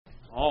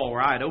All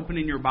right,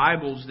 opening your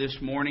Bibles this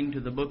morning to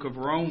the book of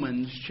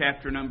Romans,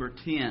 chapter number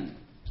 10.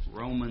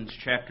 Romans,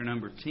 chapter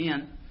number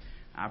 10.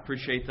 I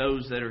appreciate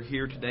those that are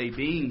here today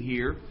being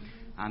here.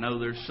 I know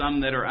there's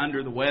some that are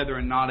under the weather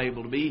and not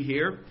able to be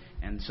here,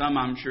 and some,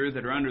 I'm sure,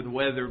 that are under the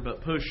weather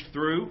but pushed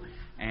through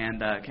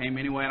and came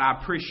anyway, and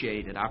I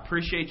appreciate it. I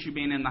appreciate you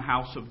being in the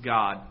house of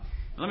God.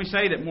 And let me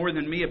say that more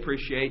than me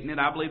appreciating it,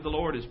 I believe the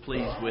Lord is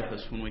pleased with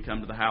us when we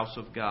come to the house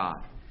of God.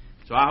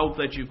 So I hope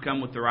that you've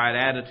come with the right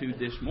attitude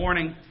this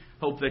morning.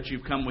 Hope that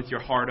you've come with your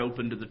heart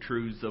open to the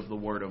truths of the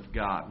Word of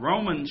God.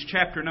 Romans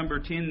chapter number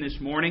 10 this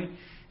morning.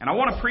 And I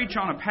want to preach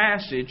on a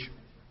passage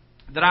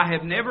that I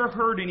have never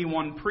heard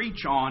anyone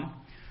preach on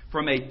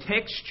from a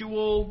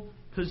textual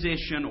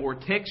position or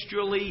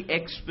textually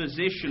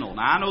expositional.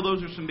 Now I know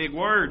those are some big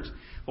words,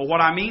 but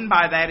what I mean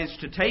by that is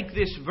to take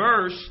this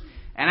verse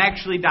and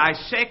actually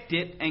dissect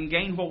it and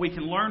gain what we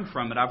can learn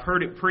from it. I've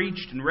heard it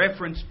preached and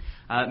referenced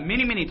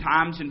many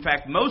times. In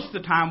fact, most of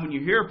the time when you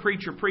hear a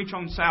preacher preach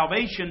on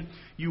salvation,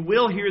 you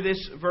will hear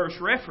this verse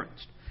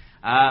referenced.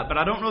 But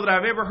I don't know that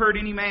I've ever heard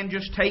any man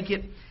just take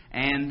it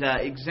and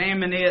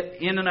examine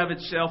it in and of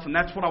itself. And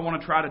that's what I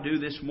want to try to do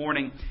this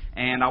morning.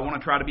 And I want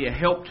to try to be a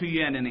help to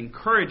you and an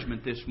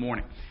encouragement this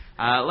morning.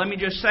 Let me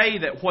just say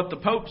that what the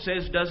Pope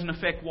says doesn't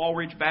affect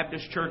Walridge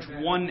Baptist Church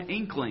one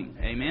inkling.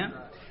 Amen?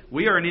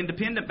 We are an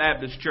independent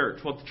Baptist church.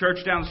 What the church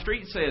down the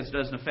street says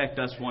doesn't affect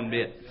us one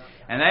bit.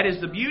 And that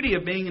is the beauty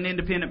of being an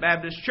independent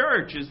Baptist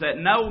church, is that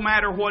no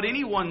matter what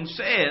anyone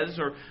says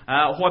or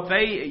what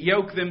they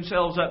yoke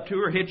themselves up to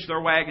or hitch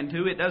their wagon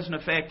to, it doesn't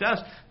affect us.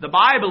 The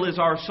Bible is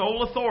our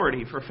sole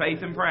authority for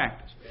faith and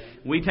practice.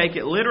 We take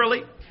it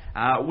literally.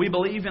 We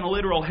believe in a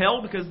literal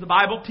hell because the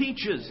Bible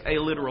teaches a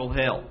literal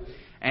hell.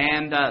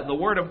 And the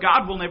Word of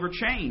God will never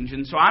change.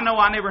 And so I know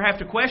I never have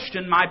to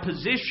question my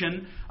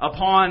position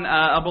upon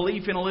a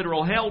belief in a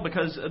literal hell,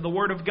 because the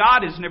Word of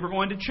God is never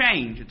going to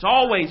change. It's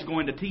always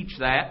going to teach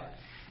that.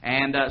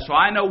 And so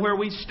I know where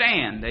we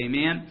stand.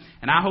 Amen.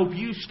 And I hope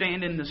you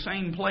stand in the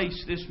same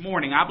place this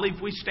morning. I believe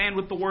if we stand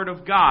with the Word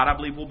of God, I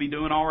believe we'll be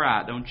doing all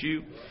right, don't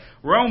you?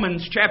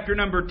 Romans chapter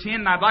number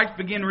 10. I'd like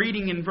to begin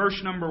reading in verse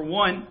number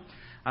 1.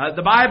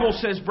 The Bible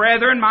says,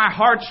 "Brethren, my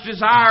heart's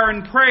desire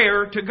and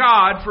prayer to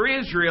God for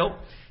Israel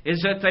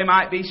is that they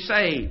might be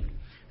saved.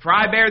 For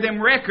I bear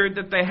them record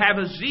that they have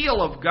a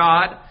zeal of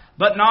God,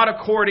 but not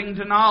according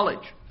to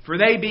knowledge. For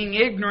they, being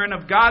ignorant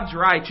of God's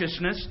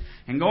righteousness,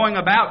 and going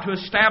about to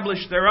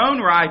establish their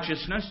own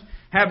righteousness,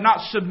 have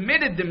not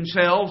submitted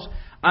themselves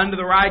unto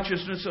the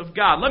righteousness of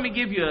God." Let me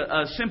give you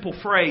a simple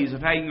phrase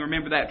of how you can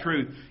remember that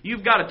truth.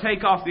 You've got to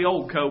take off the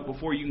old coat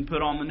before you can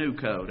put on the new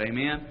coat.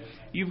 Amen?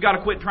 You've got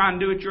to quit trying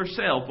to do it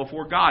yourself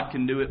before God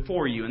can do it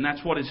for you. And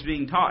that's what is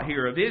being taught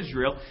here of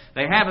Israel.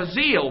 They have a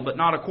zeal, but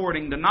not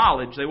according to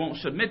knowledge. They won't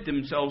submit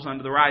themselves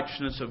unto the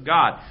righteousness of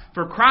God.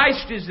 For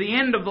Christ is the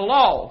end of the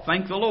law,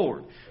 thank the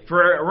Lord,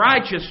 for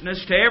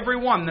righteousness to every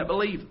one that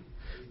believeth.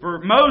 For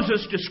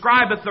Moses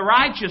describeth the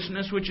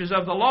righteousness which is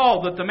of the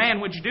law, that the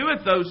man which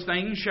doeth those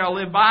things shall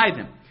live by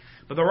them.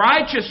 But the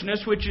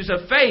righteousness which is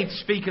of faith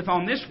speaketh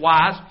on this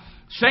wise,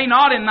 "Say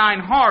not in thine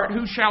heart,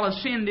 who shall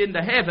ascend into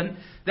heaven,"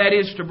 that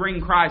is, to bring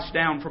Christ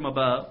down from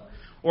above,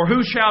 "or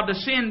who shall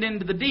descend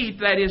into the deep,"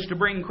 that is, to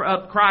bring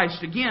up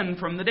Christ again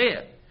from the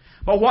dead.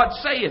 "But what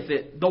saith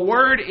it? The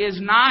word is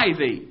nigh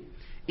thee,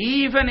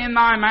 even in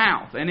thy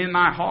mouth and in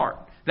thy heart.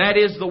 That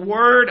is the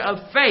word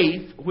of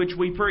faith which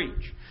we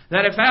preach.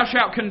 That if thou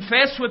shalt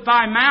confess with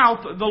thy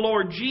mouth the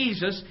Lord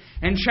Jesus,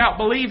 and shalt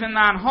believe in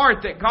thine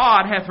heart that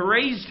God hath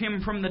raised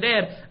him from the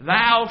dead,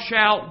 thou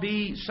shalt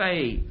be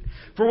saved.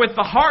 For with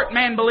the heart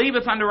man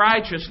believeth unto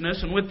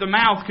righteousness, and with the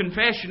mouth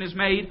confession is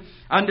made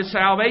unto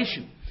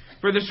salvation.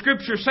 For the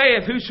Scripture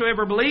saith,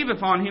 Whosoever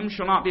believeth on him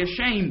shall not be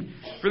ashamed.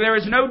 For there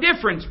is no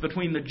difference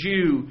between the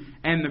Jew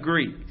and the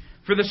Greek.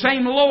 For the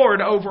same Lord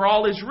over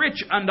all is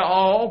rich unto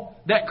all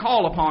that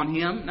call upon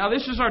him." Now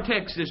this is our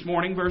text this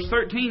morning. Verse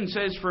 13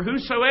 says, "For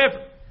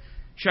whosoever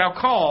shall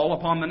call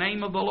upon the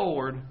name of the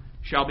Lord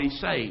shall be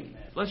saved."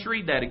 Let's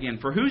read that again.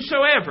 "For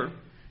whosoever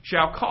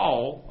shall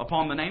call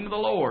upon the name of the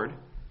Lord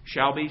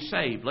shall be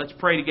saved." Let's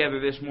pray together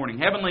this morning.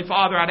 Heavenly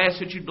Father, I'd ask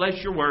that you'd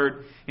bless your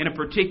word in a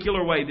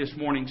particular way this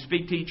morning.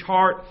 Speak to each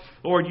heart.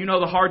 Lord, you know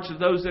the hearts of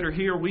those that are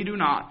here. We do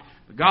not.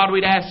 But God,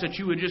 we'd ask that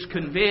you would just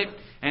convict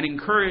and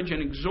encourage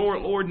and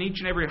exhort, Lord, in each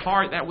and every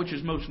heart that which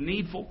is most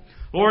needful.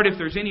 Lord, if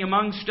there's any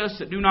amongst us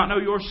that do not know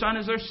your Son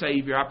as their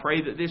Savior, I pray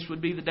that this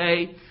would be the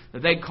day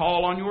that they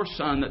call on your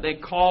Son, that they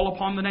call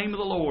upon the name of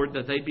the Lord,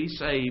 that they be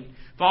saved.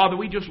 Father,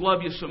 we just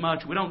love you so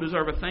much. We don't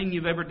deserve a thing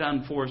you've ever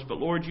done for us, but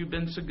Lord, you've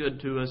been so good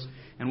to us,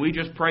 and we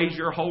just praise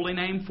your holy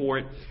name for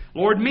it.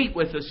 Lord, meet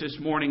with us this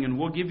morning, and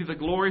we'll give you the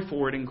glory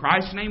for it. In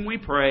Christ's name we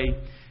pray.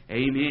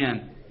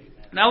 Amen.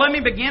 Now let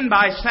me begin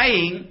by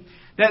saying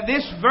that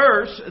this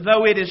verse,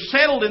 though it is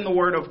settled in the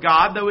Word of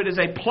God, though it is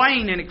a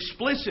plain and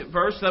explicit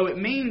verse, though it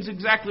means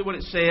exactly what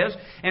it says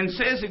and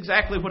says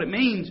exactly what it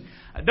means,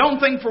 don't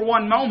think for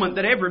one moment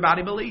that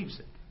everybody believes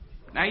it.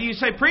 Now you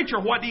say, preacher,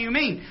 what do you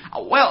mean?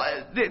 Well,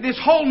 this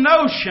whole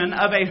notion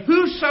of a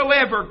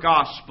whosoever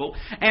gospel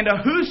and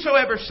a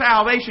whosoever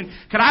salvation,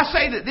 can I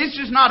say that this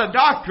is not a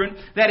doctrine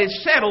that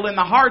is settled in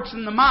the hearts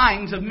and the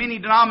minds of many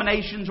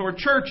denominations or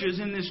churches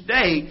in this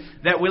day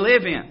that we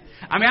live in.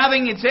 I mean, I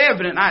think it's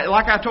evident.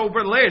 Like I told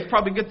Brother Larry, it's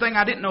probably a good thing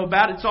I didn't know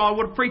about it. It's all I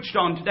would have preached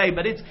on today.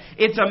 But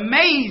it's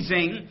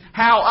amazing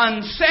how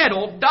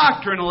unsettled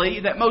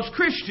doctrinally that most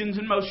Christians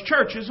and most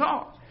churches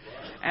are.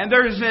 And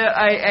there's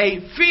a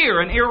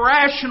fear, an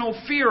irrational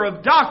fear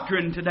of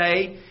doctrine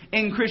today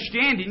in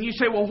Christianity. And you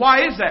say, well,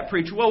 why is that,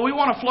 preacher? Well, we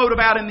want to float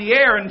about in the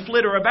air and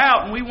flitter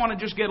about, and we want to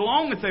just get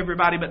along with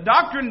everybody. But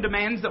doctrine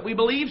demands that we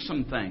believe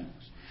some things.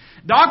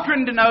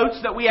 Doctrine denotes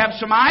that we have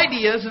some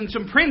ideas and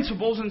some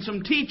principles and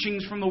some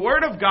teachings from the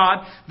Word of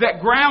God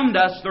that ground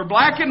us. They're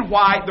black and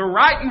white, they're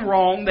right and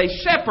wrong, they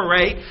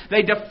separate,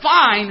 they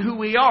define who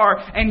we are,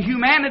 and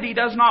humanity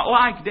does not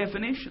like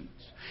definitions.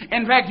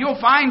 In fact,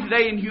 you'll find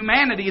today in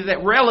humanity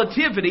that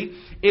relativity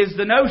is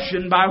the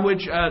notion by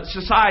which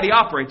society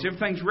operates.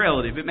 Everything's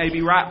relative. It may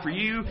be right for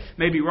you,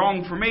 may be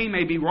wrong for me,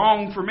 may be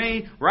wrong for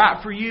me,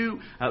 right for you,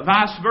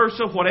 vice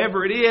versa.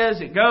 Whatever it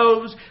is, it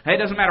goes. It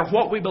doesn't matter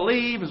what we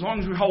believe, as long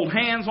as we hold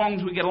hands, as long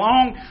as we get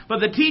along. But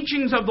the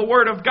teachings of the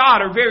Word of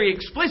God are very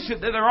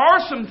explicit that there are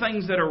some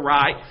things that are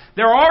right,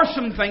 there are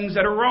some things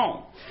that are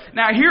wrong.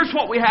 Now, here's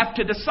what we have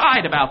to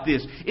decide about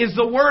this. Is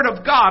the Word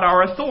of God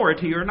our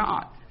authority or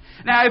not?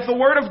 Now, if the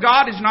Word of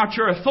God is not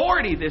your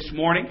authority this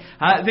morning,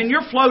 then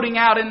you're floating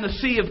out in the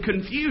sea of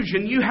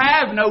confusion. You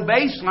have no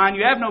baseline.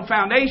 You have no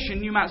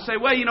foundation. You might say,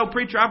 well,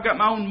 preacher, I've got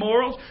my own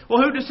morals.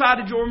 Well, who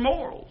decided your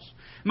morals?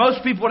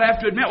 Most people would have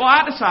to admit, well,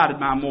 I decided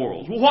my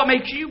morals. Well, what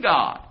makes you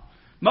God?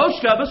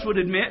 Most of us would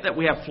admit that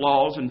we have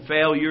flaws and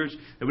failures,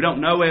 that we don't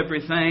know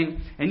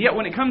everything. And yet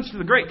when it comes to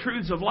the great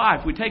truths of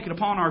life, we take it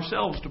upon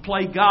ourselves to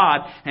play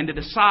God and to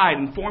decide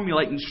and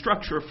formulate and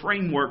structure a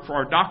framework for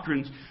our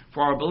doctrines,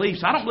 for our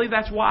beliefs. I don't believe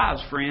that's wise,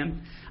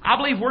 friend. I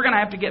believe we're going to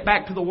have to get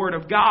back to the Word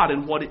of God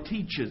and what it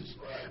teaches.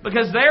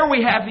 Because there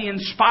we have the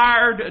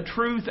inspired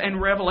truth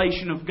and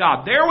revelation of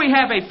God. There we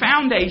have a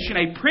foundation,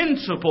 a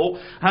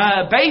principle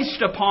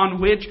based upon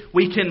which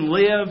we can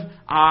live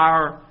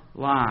our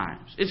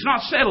lives. It's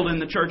not settled in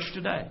the church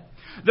today.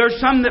 There's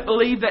some that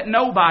believe that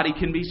nobody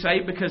can be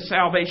saved because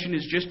salvation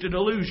is just a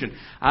delusion.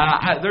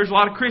 There's a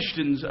lot of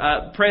Christians,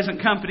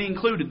 present company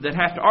included, that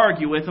have to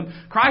argue with them.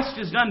 Christ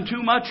has done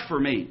too much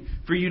for me,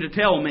 for you to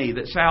tell me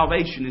that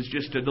salvation is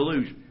just a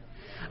delusion.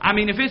 I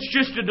mean, if it's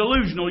just a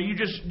delusional, you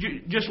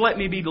just let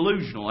me be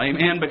delusional,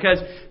 amen? Because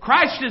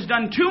Christ has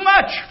done too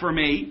much for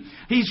me.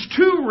 He's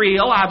too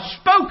real. I've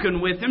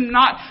spoken with Him,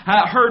 not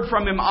heard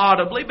from Him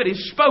audibly, but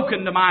He's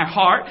spoken to my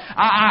heart.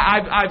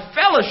 I've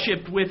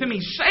fellowshiped with Him.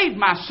 He's saved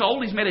my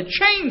soul. He's made a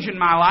change in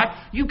my life.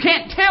 You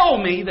can't tell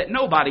me that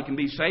nobody can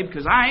be saved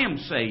because I am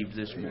saved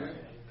this morning.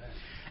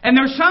 And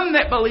there's some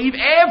that believe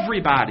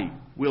everybody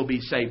will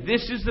be saved.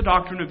 This is the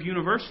doctrine of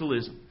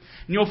universalism.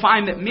 And you'll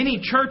find that many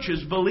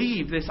churches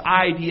believe this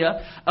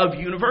idea of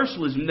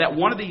universalism, that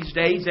one of these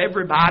days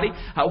everybody,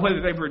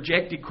 whether they've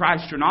rejected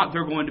Christ or not,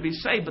 they're going to be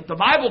saved. But the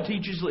Bible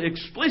teaches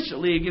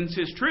explicitly against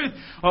this truth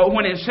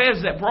when it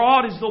says that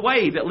broad is the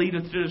way that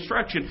leadeth to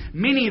destruction.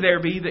 Many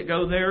there be that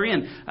go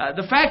therein.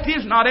 The fact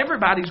is, not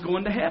everybody's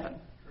going to heaven.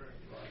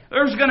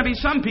 There's going to be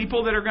some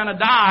people that are going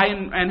to die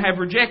and have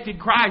rejected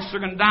Christ. They're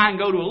going to die and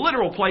go to a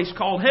literal place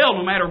called hell,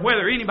 no matter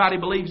whether anybody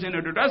believes in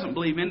it or doesn't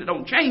believe in it.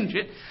 Don't change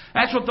it.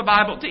 That's what the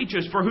Bible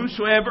teaches. For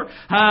whosoever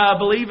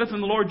believeth in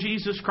the Lord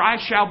Jesus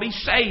Christ shall be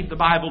saved, the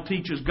Bible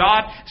teaches.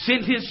 God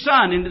sent His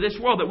Son into this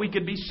world that we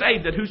could be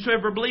saved, that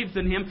whosoever believeth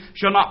in Him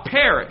shall not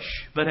perish,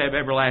 but have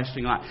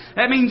everlasting life.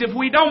 That means if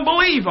we don't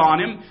believe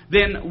on Him,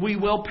 then we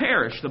will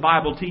perish. The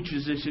Bible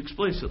teaches this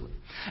explicitly.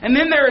 And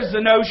then there is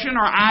the notion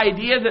or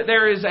idea that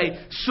there is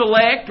a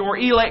select or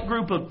elect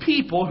group of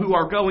people who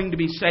are going to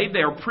be saved.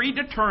 They are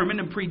predetermined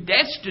and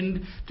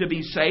predestined to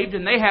be saved,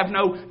 and they have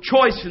no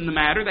choice in the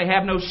matter. They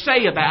have no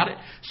say about it.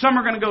 Some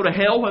are going to go to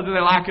hell whether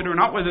they like it or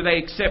not, whether they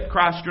accept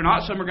Christ or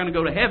not. Some are going to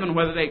go to heaven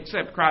whether they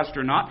accept Christ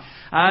or not.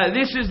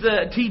 This is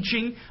the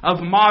teaching of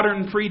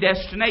modern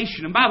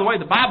predestination. And by the way,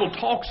 the Bible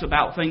talks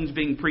about things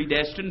being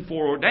predestined,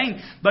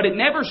 foreordained, but it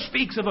never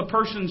speaks of a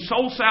person's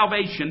soul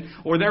salvation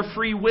or their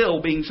free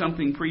will being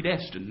something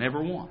predestined.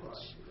 Never once.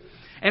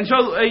 And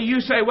so you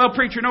say, well,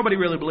 preacher, nobody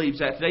really believes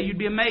that today. You'd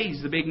be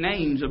amazed the big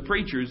names of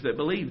preachers that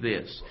believe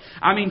this.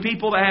 I mean,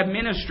 people that have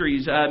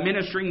ministries,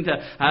 ministering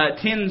to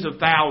tens of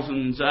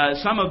thousands,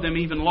 some of them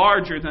even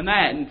larger than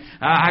that. And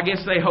I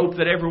guess they hope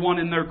that everyone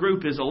in their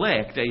group is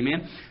elect.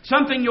 Amen.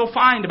 Something you'll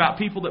find about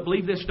people that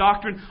believe this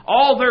doctrine,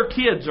 all their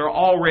kids are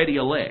already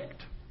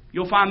elect.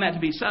 You'll find that to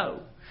be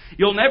so.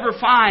 You'll never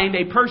find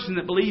a person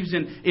that believes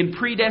in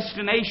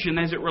predestination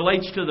as it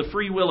relates to the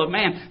free will of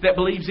man that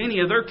believes any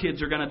of their kids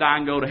are going to die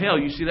and go to hell.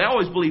 You see, they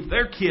always believe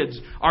their kids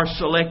are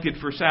selected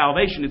for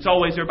salvation. It's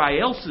always everybody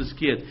else's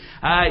kid.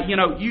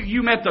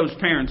 You met those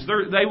parents.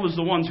 They was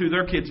the ones who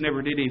their kids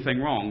never did anything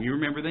wrong. You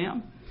remember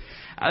them?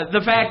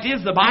 The fact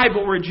is, the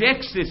Bible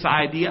rejects this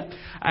idea,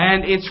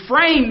 and it's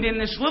framed in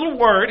this little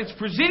word. It's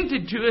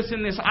presented to us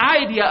in this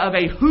idea of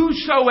a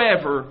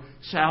whosoever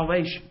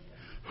salvation.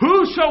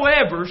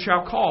 Whosoever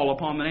shall call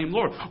upon the name of the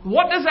Lord.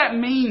 What does that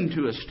mean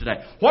to us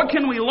today? What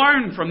can we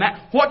learn from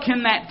that? What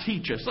can that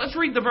teach us? Let's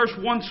read the verse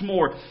once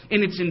more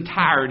in its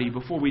entirety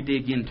before we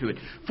dig into it.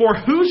 For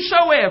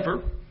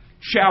whosoever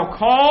shall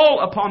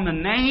call upon the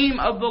name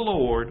of the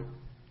Lord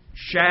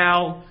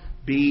shall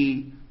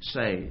be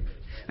saved.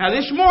 Now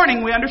this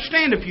morning we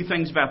understand a few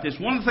things about this.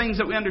 One of the things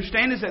that we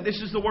understand is that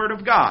this is the Word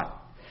of God.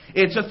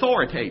 It's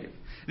authoritative.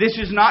 This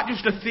is not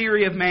just a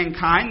theory of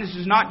mankind. This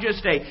is not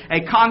just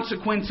a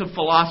consequence of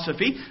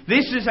philosophy.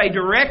 This is a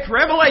direct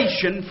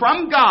revelation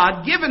from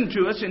God given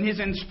to us in His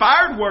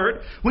inspired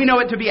Word. We know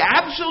it to be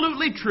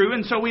absolutely true,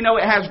 and so we know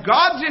it has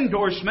God's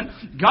endorsement.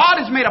 God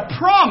has made a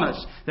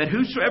promise that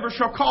whosoever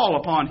shall call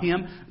upon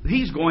Him,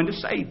 He's going to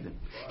save them.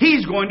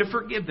 He's going to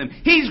forgive them.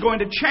 He's going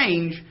to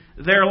change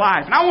their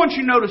life. And I want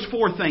you to notice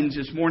 4 things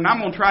this morning. I'm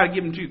going to try to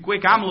give them to you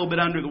quick. I'm a little bit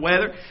under the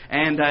weather.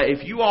 And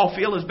if you all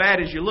feel as bad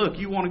as you look,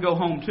 you want to go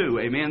home too.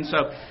 Amen. So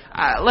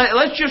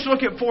let's just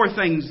look at 4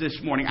 things this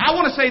morning. I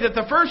want to say that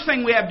the first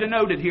thing we have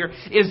denoted here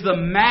is the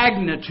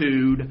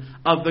magnitude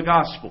of the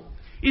gospel.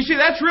 You see,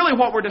 that's really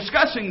what we're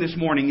discussing this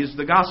morning is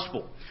the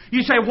gospel.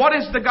 You say, what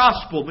is the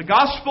gospel? The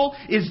gospel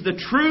is the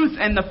truth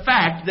and the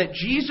fact that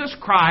Jesus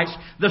Christ,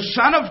 the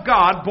Son of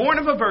God, born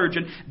of a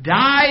virgin,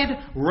 died,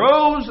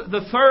 rose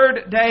the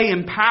 3rd day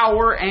in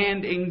power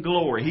and in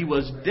glory. He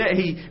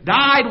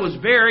died, was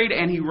buried,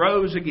 and He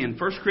rose again.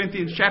 1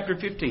 Corinthians chapter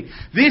 15.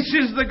 This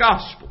is the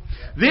gospel.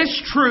 This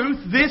truth,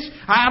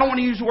 I don't want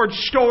to use the word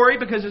story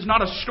because it's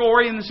not a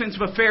story in the sense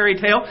of a fairy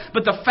tale,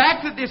 but the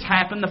fact that this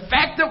happened, the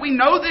fact that we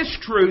know this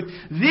truth,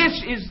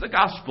 this is the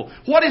gospel.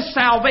 What is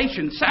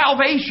salvation?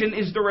 Salvation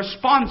is the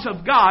response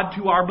of God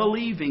to our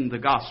believing the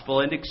gospel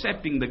and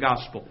accepting the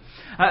gospel.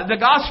 The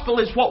gospel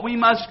is what we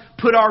must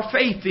put our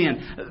faith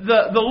in.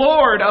 The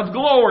Lord of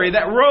glory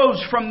that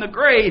rose from the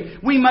grave,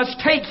 we must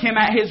take Him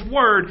at His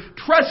word,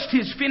 trust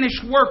His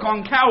finished work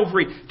on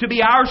Calvary to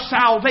be our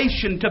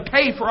salvation, to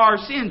pay for our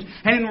sins.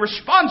 And in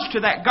response to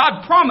that,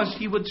 God promised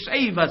He would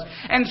save us.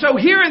 And so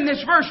here in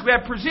this verse we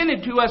have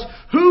presented to us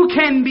who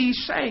can be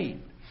saved.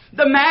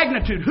 The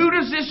magnitude. Who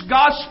does this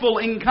gospel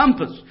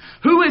encompass?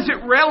 Who is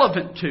it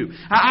relevant to?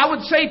 I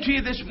would say to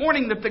you this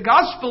morning that the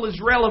gospel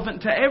is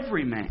relevant to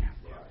every man.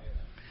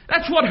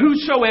 That's what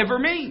whosoever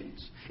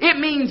means. It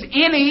means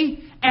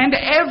any and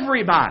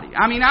everybody.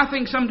 I mean, I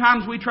think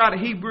sometimes we try to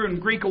Hebrew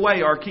and Greek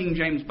away our King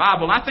James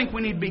Bible, and I think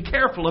we need to be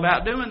careful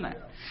about doing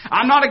that.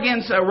 I'm not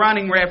against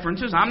running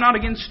references. I'm not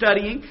against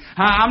studying.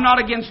 I'm not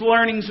against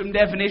learning some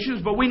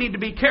definitions, but we need to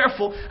be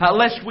careful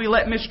lest we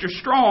let Mr.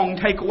 Strong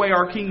take away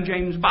our King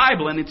James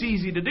Bible, and it's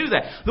easy to do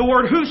that. The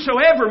word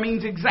whosoever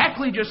means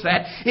exactly just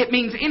that. It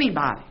means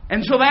anybody.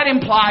 And so that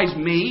implies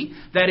me.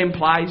 That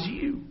implies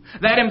you.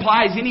 That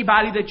implies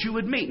anybody that you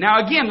would meet.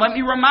 Now again, let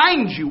me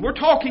remind you, we're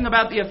talking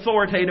about the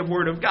authoritative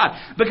Word of God,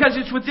 because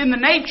it's within the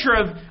nature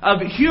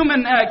of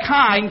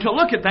humankind to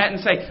look at that and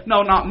say,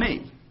 no, not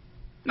me.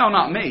 No,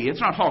 not me.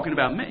 It's not talking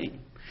about me.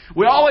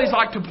 We always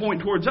like to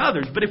point towards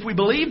others, but if we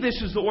believe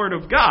this is the Word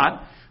of God,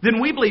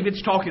 then we believe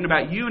it's talking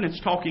about you and it's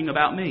talking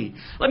about me.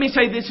 Let me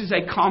say this is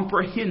a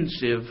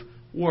comprehensive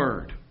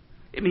word.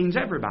 It means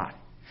everybody.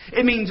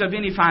 It means of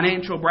any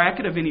financial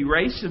bracket, of any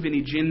race, of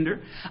any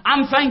gender.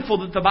 I'm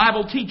thankful that the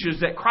Bible teaches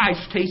that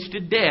Christ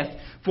tasted death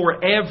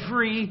for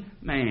every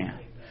man.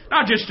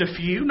 Not just a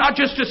few, not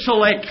just a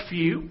select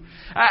few.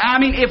 I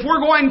mean, if we're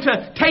going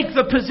to take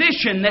the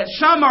position that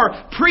some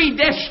are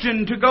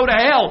predestined to go to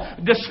hell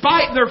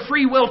despite their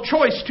free will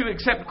choice to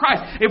accept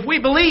Christ, if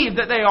we believe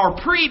that they are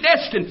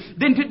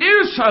predestined, then to do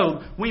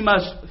so, we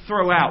must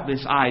throw out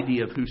this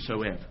idea of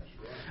whosoever.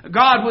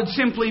 God would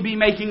simply be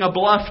making a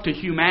bluff to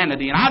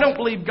humanity. And I don't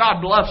believe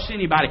God bluffs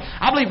anybody.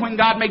 I believe when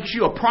God makes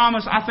you a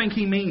promise, I think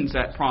He means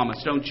that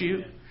promise, don't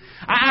you?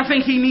 I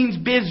think He means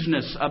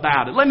business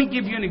about it. Let me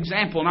give you an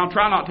example, and I'll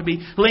try not to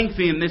be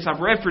lengthy in this. I've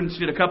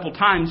referenced it a couple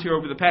times here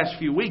over the past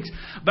few weeks.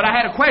 But I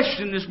had a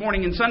question this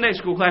morning in Sunday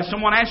school class.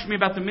 Someone asked me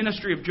about the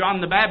ministry of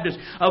John the Baptist.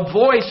 A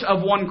voice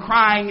of one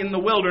crying in the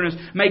wilderness,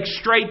 make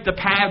straight the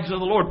paths of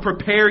the Lord,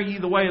 prepare ye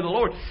the way of the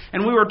Lord.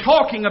 And we were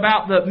talking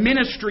about the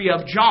ministry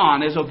of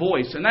John as a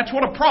voice. And that's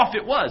what a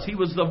prophet was. He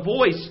was the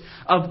voice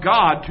of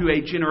God to a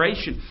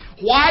generation.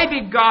 Why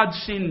did God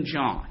send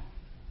John?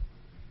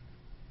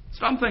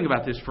 Stop and think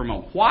about this for a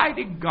moment. Why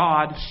did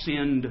God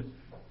send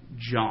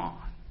John?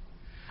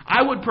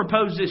 I would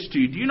propose this to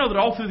you. Do you know that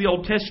all through the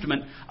Old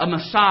Testament, a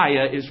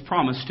Messiah is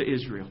promised to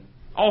Israel?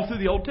 All through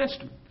the Old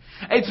Testament.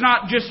 It's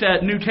not just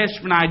a New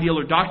Testament ideal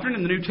or doctrine.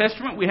 In the New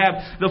Testament, we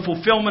have the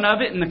fulfillment of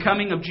it in the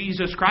coming of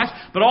Jesus Christ.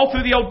 But all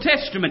through the Old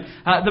Testament,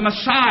 the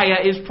Messiah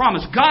is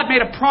promised. God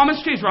made a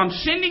promise to Israel. I'm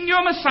sending you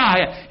a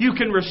Messiah. You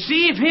can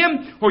receive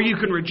Him or you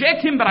can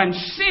reject Him, but I'm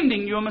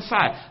sending you a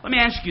Messiah. Let me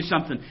ask you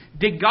something.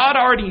 Did God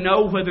already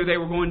know whether they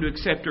were going to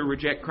accept or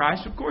reject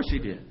Christ? Of course He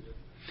did.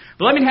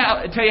 But let me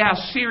tell you how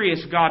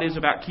serious God is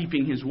about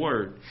keeping His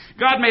Word.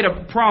 God made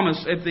a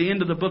promise at the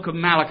end of the book of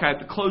Malachi, at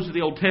the close of the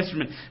Old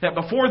Testament, that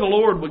before the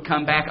Lord would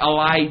come back,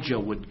 Elijah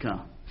would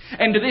come.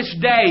 And to this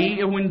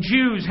day, when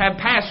Jews have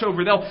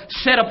Passover, they'll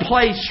set a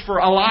place for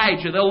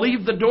Elijah. They'll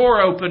leave the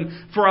door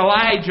open for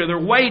Elijah.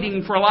 They're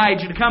waiting for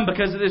Elijah to come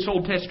because of this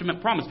Old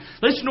Testament promise.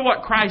 Listen to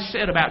what Christ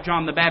said about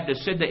John the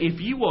Baptist. He said that if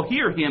you will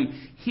hear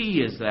Him, He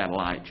is that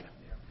Elijah.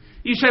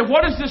 You say,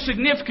 what is the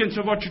significance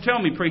of what you're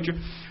telling me, preacher?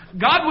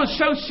 God was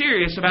so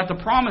serious about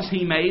the promise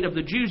He made of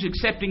the Jews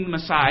accepting the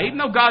Messiah. Even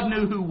though God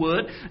knew who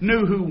would,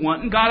 knew who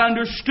wouldn't, God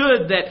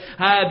understood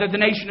that the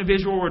nation of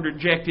Israel would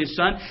reject His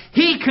Son.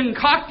 He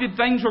concocted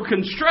things or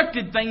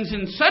constructed things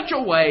in such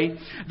a way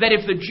that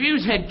if the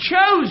Jews had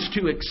chose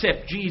to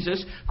accept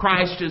Jesus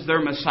Christ as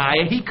their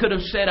Messiah, He could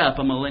have set up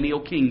a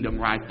millennial kingdom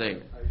right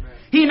there.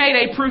 He made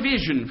a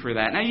provision for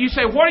that. Now you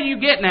say, what are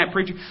you getting at,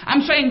 preacher?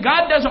 I'm saying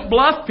God doesn't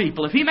bluff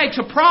people. If He makes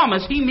a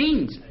promise, He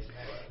means it.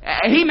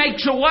 He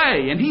makes a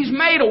way, and He's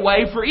made a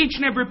way for each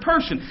and every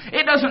person.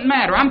 It doesn't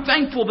matter. I'm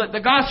thankful that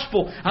the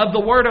gospel of the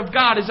Word of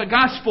God is a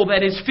gospel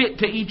that is fit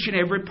to each and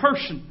every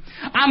person.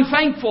 I'm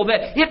thankful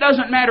that it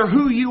doesn't matter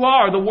who you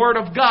are, the Word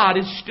of God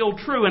is still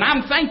true. And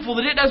I'm thankful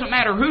that it doesn't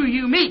matter who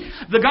you meet,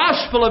 the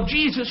gospel of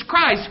Jesus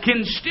Christ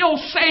can still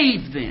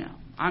save them.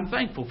 I'm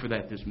thankful for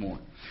that this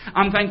morning.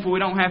 I'm thankful we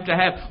don't have to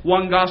have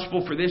one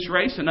gospel for this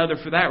race, another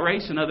for that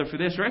race, another for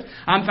this race.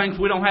 I'm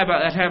thankful we don't have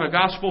a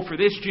gospel for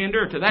this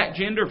gender or to that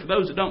gender, for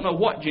those that don't know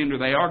what gender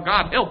they are.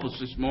 God help us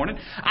this morning.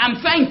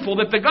 I'm thankful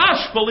that the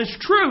gospel is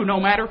true no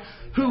matter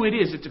who it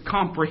is. It's a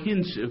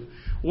comprehensive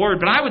word.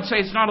 But I would say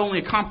it's not only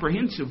a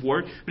comprehensive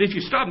word, but if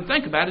you stop and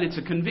think about it, it's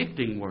a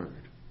convicting word.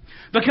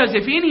 Because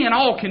if any and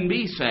all can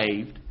be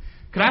saved,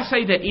 could I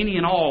say that any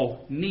and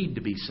all need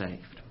to be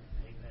saved?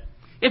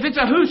 If it's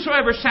a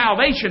whosoever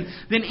salvation,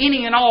 then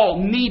any and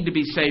all need to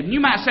be saved. And you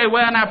might say,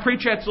 well, now,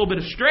 preacher, that's a little bit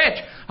of stretch.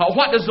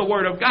 What does the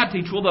Word of God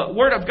teach? Well, the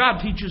Word of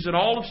God teaches that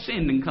all have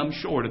sinned and come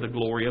short of the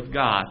glory of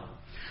God.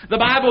 The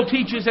Bible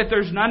teaches that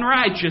there's none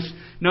righteous,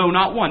 no,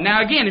 not one.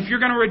 Now, again, if you're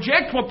going to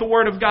reject what the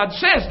Word of God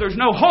says, there's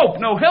no hope,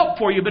 no help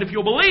for you. But if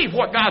you'll believe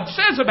what God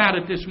says about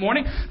it this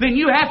morning, then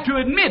you have to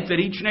admit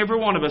that each and every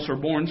one of us are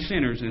born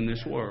sinners in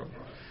this world.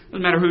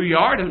 Doesn't matter who you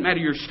are. Doesn't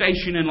matter your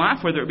station in life,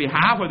 whether it be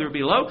high, whether it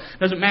be low.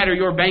 Doesn't matter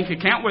your bank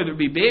account, whether it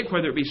be big,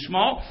 whether it be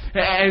small.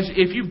 As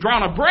if you've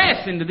drawn a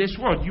breath into this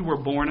world, you were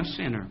born a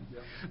sinner.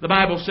 The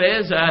Bible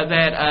says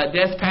that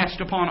death passed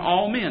upon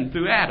all men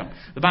through Adam.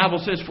 The Bible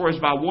says, for as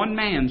by one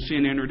man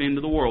sin entered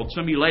into the world.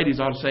 Some of you ladies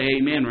ought to say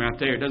amen right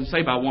there. It doesn't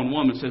say by one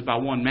woman, it says by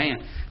one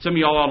man. Some of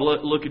y'all ought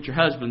to look at your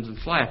husbands and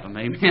slap them,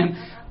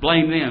 amen.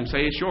 Blame them.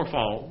 Say it's your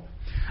fault.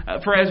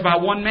 For as by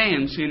one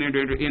man sin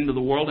entered into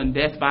the world, and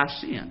death by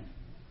sin.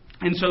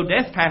 And so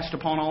death passed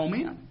upon all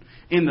men,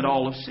 in that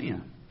all have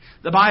sinned.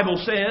 The Bible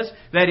says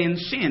that in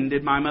sin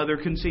did my mother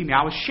conceive me.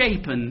 I was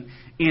shapen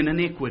in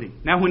iniquity.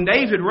 Now, when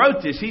David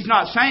wrote this, he's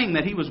not saying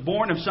that he was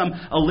born of some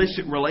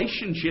illicit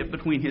relationship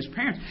between his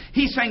parents.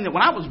 He's saying that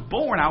when I was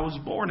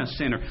born a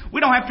sinner. We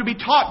don't have to be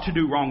taught to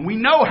do wrong. We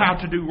know how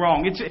to do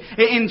wrong. It's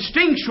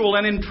instinctual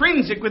and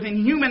intrinsic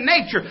within human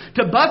nature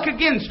to buck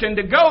against and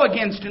to go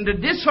against and to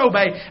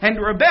disobey and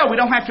to rebel. We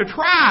don't have to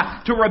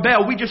try to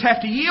rebel. We just have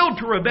to yield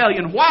to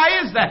rebellion.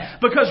 Why is that?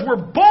 Because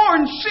we're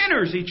born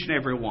sinners, each and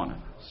every one of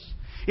us.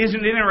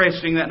 Isn't it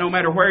interesting that no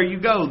matter where you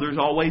go, there's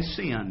always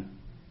sin?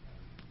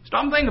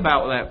 Stop and think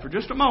about that for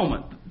just a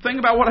moment. Think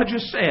about what I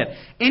just said.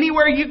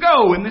 Anywhere you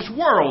go in this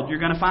world, you're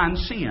going to find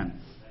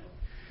sin.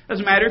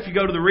 Doesn't matter if you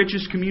go to the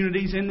richest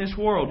communities in this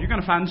world, you're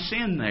going to find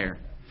sin there.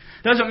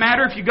 Doesn't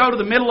matter if you go to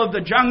the middle of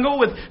the jungle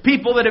with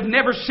people that have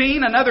never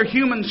seen another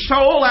human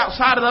soul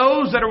outside of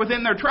those that are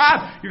within their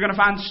tribe. You're going to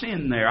find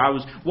sin there. I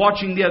was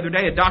watching the other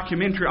day a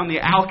documentary on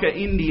the Alka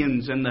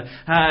Indians and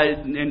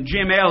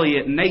Jim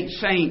Elliot and Nate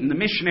Saint and the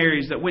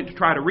missionaries that went to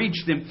try to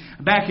reach them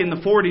back in the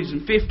 40s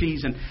and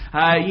 50s.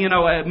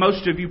 And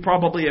most of you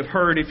probably have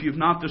heard, if you've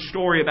not, the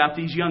story about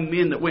these young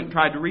men that went and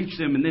tried to reach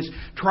them, and this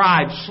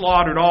tribe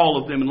slaughtered all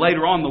of them. And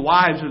later on, the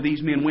wives of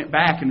these men went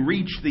back and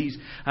reached these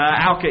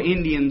Alka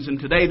Indians. And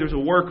today there's a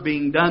work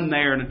being done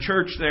there and a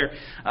church there.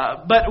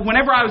 But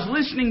whenever I was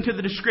listening to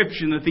the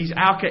description of these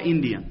Alka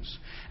Indians,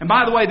 and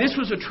by the way, this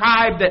was a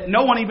tribe that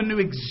no one even knew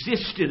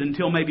existed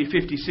until maybe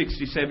 50,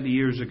 60, 70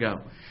 years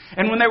ago.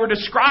 And when they were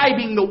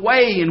describing the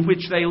way in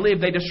which they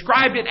lived, they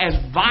described it as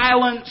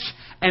violence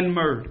and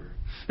murder.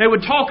 They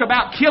would talk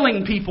about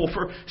killing people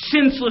for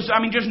senseless,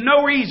 just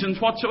no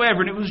reasons whatsoever.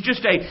 And it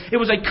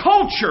was a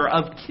culture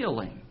of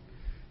killing.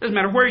 Doesn't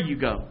matter where you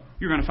go,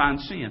 you're going to find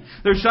sin.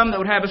 There's some that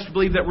would have us to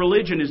believe that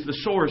religion is the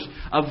source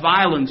of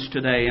violence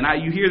today.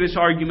 And you hear this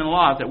argument a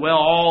lot, that, well,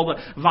 all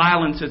the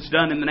violence that's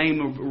done in the name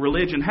of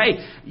religion.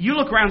 Hey, you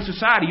look around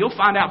society, you'll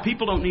find out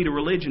people don't need a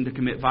religion to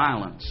commit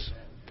violence.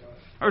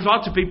 There's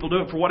lots of people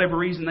do it for whatever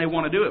reason they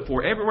want to do it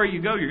for. Everywhere you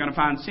go, you're going to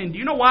find sin. Do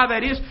you know why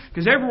that is?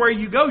 Because everywhere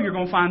you go, you're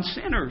going to find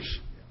sinners.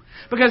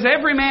 Because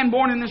every man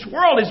born in this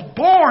world is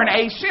born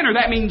a sinner.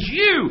 That means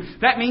you.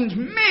 That means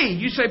me.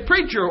 You say,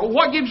 preacher,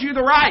 what gives you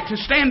the right to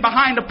stand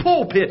behind a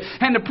pulpit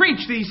and to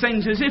preach these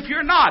things as if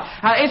you're not?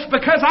 It's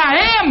because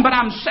I am, but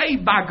I'm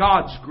saved by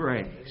God's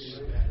grace.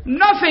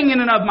 Nothing in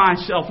and of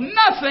myself.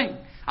 Nothing.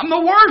 I'm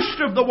the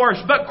worst of the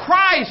worst. But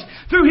Christ,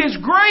 through His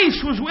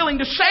grace, was willing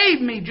to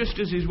save me just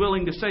as He's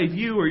willing to save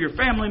you or your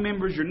family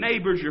members, your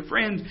neighbors, your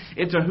friends.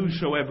 It's a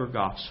whosoever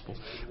gospel.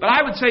 But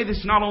I would say this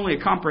is not only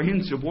a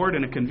comprehensive word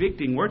and a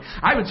convicting word.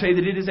 I would say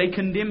that it is a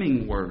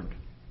condemning word.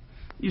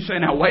 You say,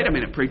 now wait a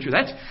minute, preacher.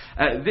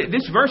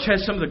 This verse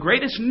has some of the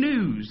greatest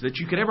news that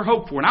you could ever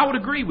hope for. And I would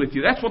agree with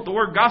you. That's what the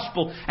word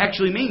gospel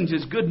actually means,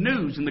 is good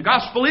news. And the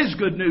gospel is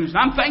good news. And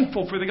I'm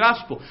thankful for the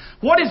gospel.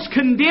 What is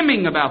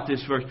condemning about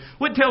this verse?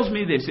 Well, it tells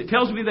me this. It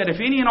tells me that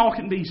if any and all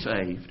can be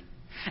saved,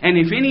 and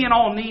if any and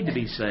all need to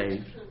be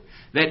saved,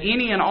 that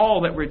any and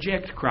all that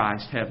reject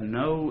Christ have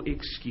no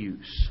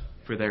excuse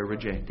for their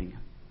rejecting Him.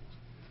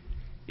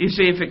 You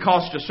see, if it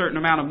cost a certain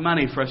amount of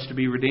money for us to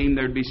be redeemed,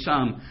 there'd be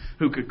some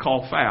who could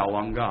call foul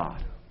on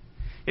God.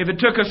 If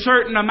it took a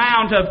certain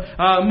amount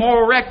of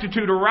moral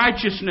rectitude or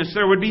righteousness,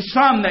 there would be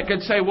some that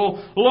could say, well,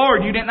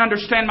 Lord, you didn't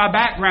understand my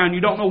background. You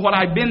don't know what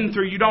I've been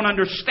through. You don't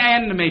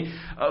understand me.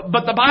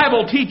 But the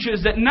Bible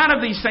teaches that none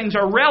of these things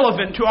are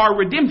relevant to our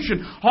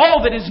redemption.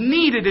 All that is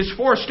needed is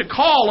for us to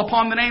call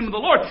upon the name of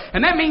the Lord.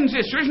 And that means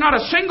this. There's not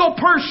a single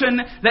person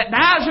that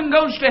dies and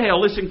goes to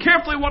hell. Listen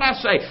carefully what I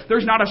say.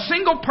 There's not a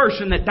single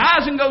person that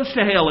dies and goes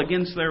to hell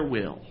against their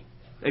will.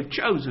 They've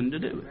chosen to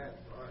do it.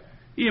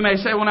 You may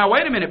say, well, now,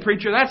 wait a minute,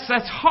 preacher, that's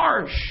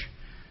harsh.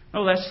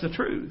 No, that's the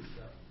truth.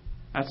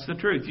 That's the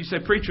truth. You say,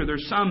 preacher,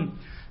 there's some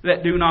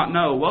that do not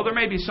know. Well, there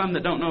may be some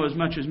that don't know as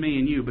much as me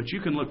and you, but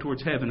you can look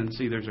towards heaven and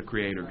see there's a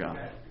Creator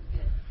God.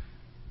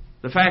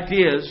 The fact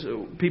is,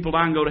 people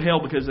die and go to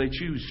hell because they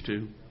choose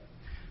to,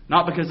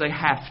 not because they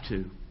have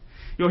to.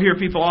 You'll hear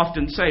people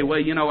often say, well,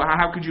 you know,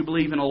 how could you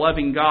believe in a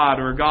loving God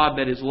or a God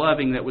that is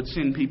loving that would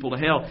send people to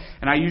hell?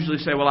 And I usually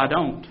say, well, I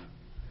don't.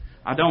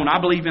 I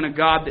believe in a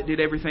God that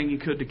did everything He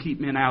could to keep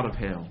men out of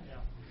hell.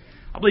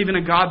 I believe in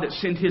a God that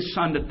sent His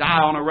Son to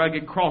die on a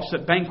rugged cross,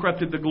 that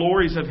bankrupted the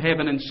glories of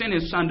heaven, and sent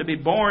His Son to be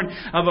born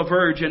of a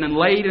virgin and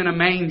laid in a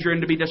manger,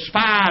 and to be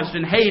despised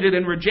and hated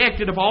and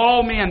rejected of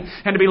all men,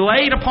 and to be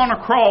laid upon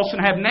a cross and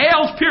have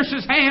nails pierce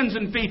His hands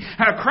and feet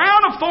and a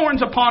crown of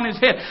thorns upon His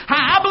head.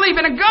 I believe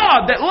in a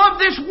God that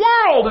loved this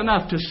world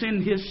enough to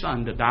send His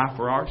Son to die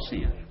for our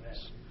sins.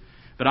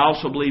 But I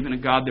also believe in a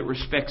God that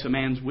respects a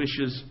man's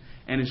wishes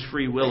and His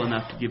free will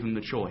enough to give him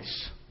the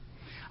choice.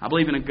 I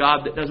believe in a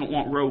God that doesn't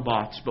want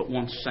robots but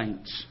wants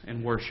saints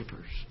and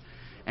worshipers.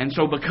 And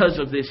so because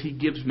of this, He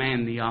gives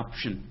man the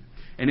option.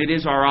 And it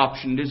is our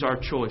option. It is our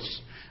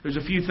choice. There's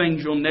a few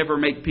things you'll never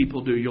make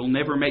people do. You'll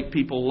never make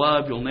people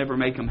love. You'll never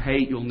make them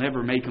hate. You'll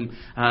never make them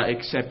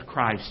accept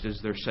Christ as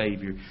their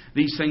Savior.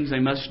 These things they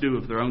must do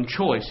of their own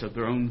choice, of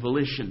their own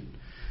volition.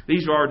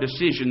 These are our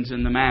decisions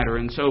in the matter.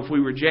 And so if we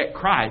reject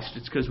Christ,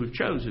 it's because we've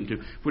chosen to.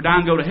 If we die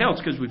and go to hell,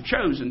 it's because we've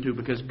chosen to.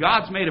 Because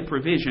God's made a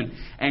provision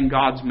and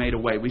God's made a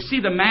way. We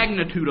see the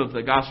magnitude of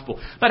the gospel.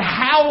 But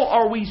how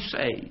are we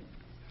saved?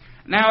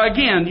 Now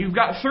again, you've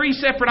got three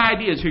separate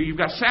ideas here. You've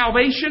got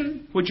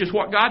salvation, which is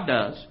what God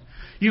does.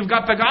 You've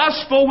got the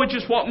gospel, which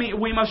is what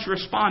we must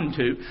respond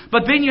to.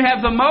 But then you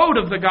have the mode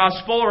of the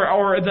gospel,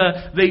 or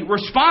the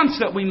response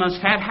that we must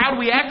have. How do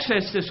we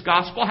access this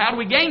gospel? How do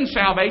we gain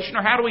salvation?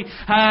 Or how do we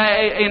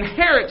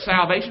inherit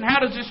salvation? How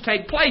does this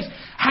take place?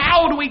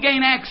 How do we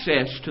gain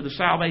access to the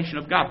salvation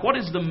of God? What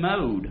is the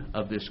mode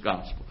of this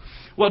gospel?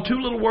 Well, two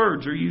little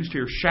words are used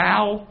here.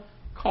 Shall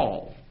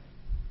call.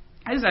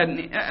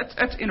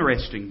 That's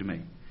interesting to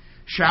me.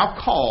 Shall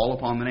call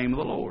upon the name of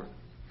the Lord.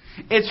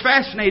 It's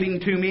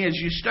fascinating to me as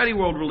you study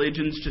world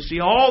religions to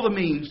see all the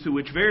means through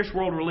which various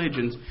world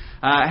religions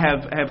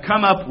have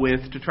come up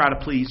with to try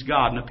to please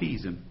God and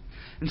appease Him.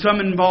 And some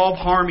involve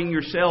harming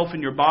yourself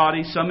and your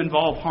body. Some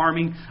involve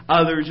harming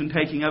others and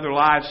taking other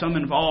lives. Some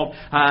involve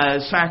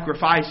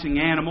sacrificing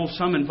animals.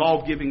 Some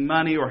involve giving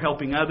money or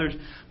helping others.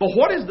 But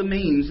what is the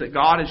means that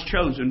God has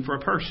chosen for a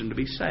person to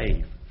be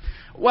saved?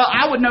 Well,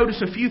 I would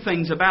notice a few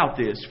things about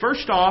this.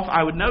 First off,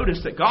 I would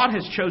notice that God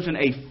has chosen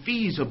a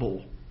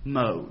feasible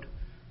mode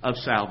of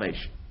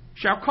salvation.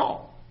 Shall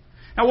call.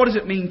 Now, what does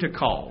it mean to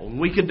call?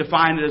 We could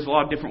define it as a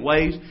lot of different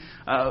ways.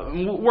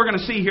 We're going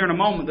to see here in a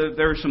moment that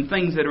there are some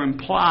things that are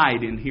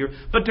implied in here.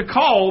 But to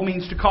call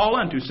means to call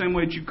unto, same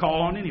way that you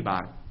call on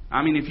anybody.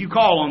 I mean, if you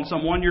call on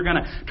someone, you're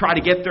going to try to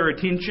get their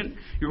attention.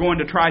 You're going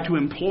to try to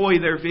employ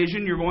their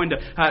vision. You're going to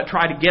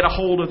try to get a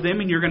hold of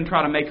them, and you're going to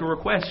try to make a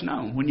request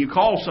known. When you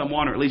call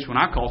someone, or at least when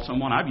I call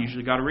someone, I've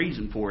usually got a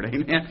reason for it.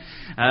 Amen.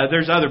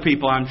 There's other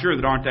people, I'm sure,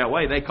 that aren't that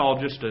way. They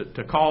call just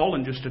to call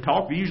and just to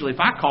talk. But usually, if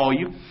I call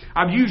you,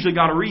 I've usually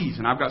got a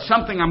reason. I've got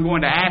something I'm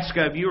going to ask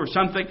of you, or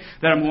something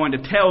that I'm going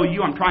to tell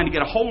you. I'm trying to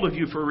get a hold of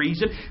you for a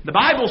reason. The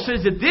Bible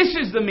says that this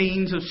is the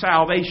means of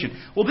salvation.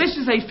 Well, this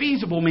is a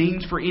feasible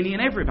means for any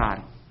and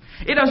everybody.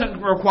 It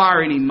doesn't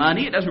require any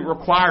money. It doesn't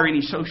require any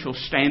social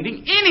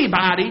standing.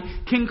 Anybody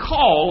can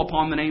call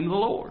upon the name of the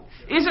Lord.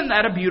 Isn't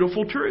that a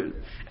beautiful truth?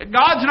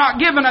 God's not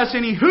given us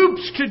any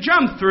hoops to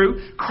jump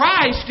through.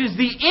 Christ is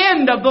the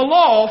end of the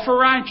law for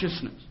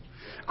righteousness.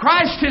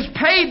 Christ has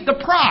paid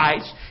the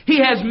price. He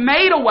has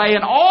made a way,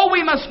 and all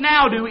we must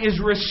now do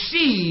is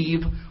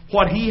receive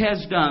what He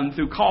has done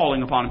through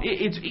calling upon Him.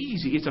 It's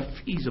easy. It's a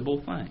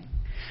feasible thing.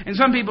 And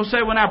some people say,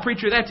 well, now,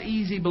 preacher, that's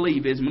easy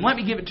believism. And let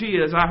me give it to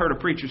you as I heard a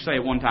preacher say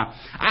at one time.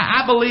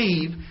 I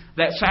believe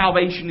that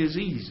salvation is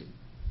easy.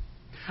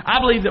 I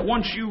believe that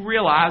once you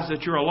realize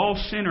that you're a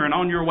lost sinner and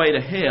on your way to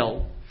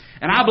hell,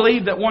 and I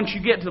believe that once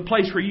you get to the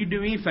place where you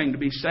do anything to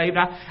be saved,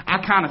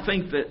 I kind of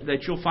think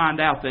that you'll find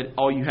out that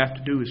all you have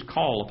to do is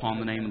call upon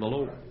the name of the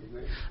Lord.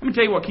 Let me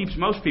tell you what keeps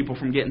most people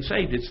from getting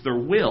saved. It's their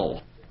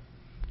will.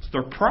 It's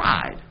their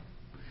pride.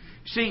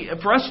 See,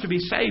 for us to be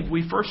saved,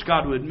 we first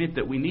got to admit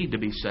that we need to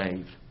be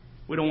saved.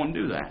 We don't want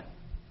to do that.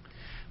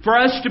 For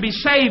us to be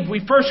saved,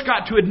 we first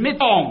got to admit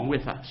wrong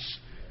with us.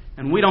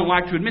 And we don't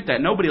like to admit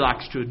that. Nobody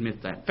likes to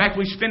admit that. In fact,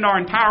 we spend our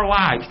entire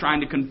lives trying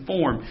to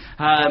conform.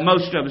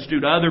 Most of us do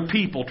to other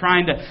people.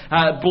 Trying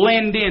to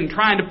blend in.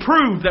 Trying to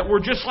prove that we're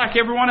just like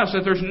everyone else.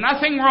 That there's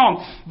nothing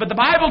wrong. But the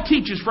Bible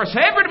teaches for us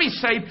ever to be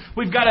saved,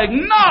 we've got to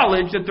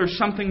acknowledge that there's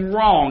something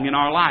wrong in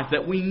our life.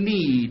 That we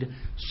need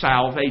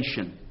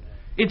salvation.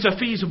 It's a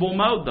feasible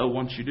mode, though,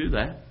 once you do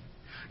that.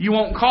 You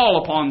won't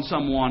call upon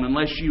someone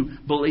unless you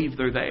believe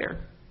they're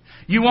there.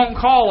 You won't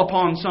call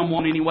upon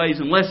someone anyways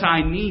unless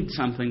I need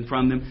something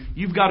from them.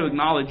 You've got to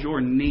acknowledge your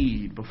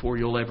need before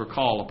you'll ever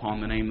call upon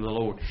the name of the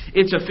Lord.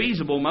 It's a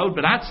feasible mode,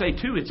 but I'd say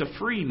too, it's a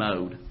free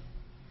mode.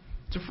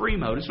 It's a free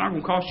mode. It's not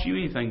going to cost you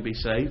anything to be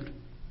saved.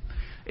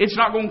 It's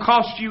not going to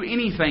cost you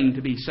anything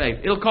to be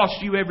saved. It'll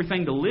cost you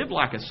everything to live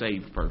like a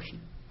saved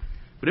person.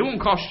 But it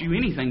won't cost you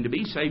anything to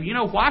be saved. You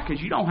know why?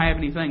 Because you don't have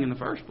anything in the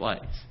first place.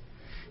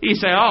 You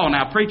say, oh,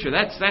 now, preacher,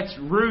 that's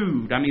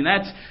rude. I mean,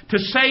 that's to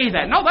say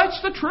that. No, that's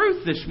the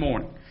truth this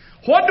morning.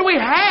 What do we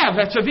have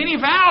that's of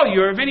any value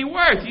or of any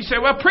worth? You say,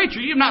 well, preacher,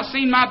 you've not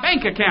seen my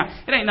bank account.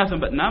 It ain't nothing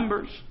but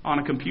numbers on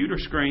a computer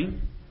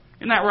screen.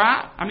 Isn't that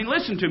right? I mean,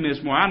 listen to me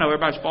this morning. I know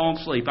everybody's falling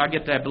asleep. I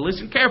get that, but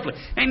listen carefully.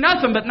 Ain't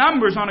nothing but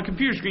numbers on a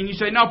computer screen. You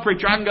say, no,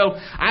 preacher, I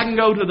can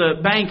go to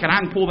the bank and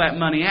I can pull that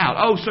money out.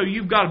 Oh, so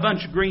you've got a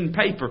bunch of green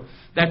paper.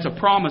 That's a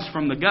promise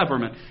from the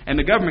government. And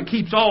the government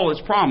keeps all its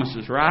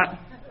promises, right?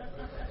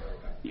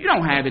 You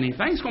don't have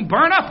anything. It's going to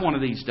burn up one of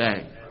these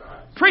days.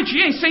 Preacher,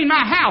 you ain't seen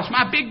my house,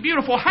 my big,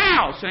 beautiful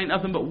house. It ain't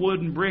nothing but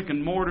wood and brick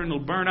and mortar, and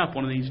it'll burn up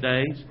one of these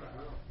days.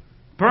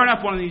 Burn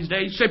up one of these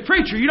days. You say,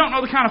 preacher, you don't know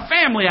the kind of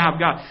family I've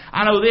got.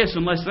 I know this,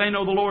 unless they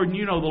know the Lord and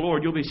you know the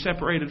Lord, you'll be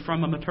separated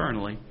from them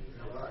eternally.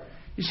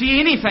 You see,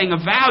 anything of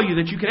value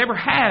that you could ever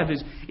have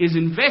is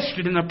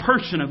invested in the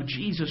person of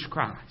Jesus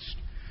Christ.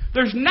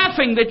 There's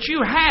nothing that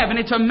you have, and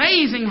it's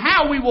amazing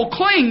how we will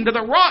cling to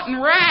the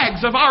rotten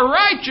rags of our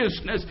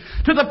righteousness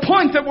to the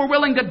point that we're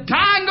willing to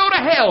die and go to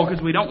hell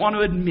because we don't want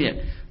to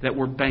admit that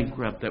we're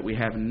bankrupt, that we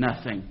have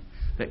nothing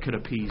that could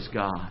appease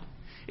God.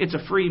 It's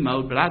a free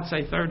mode, but I'd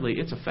say thirdly,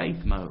 it's a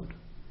faith mode.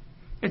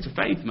 It's a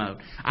faith mode.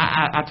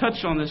 I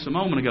touched on this a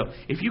moment ago.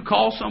 If you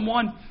call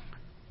someone,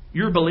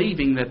 you're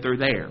believing that they're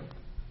there.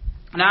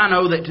 Now, I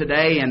know that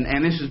today,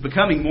 and this is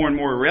becoming more and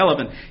more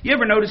irrelevant, you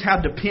ever notice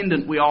how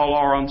dependent we all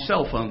are on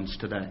cell phones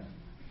today?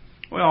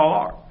 We all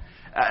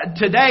are.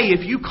 Today,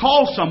 if you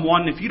call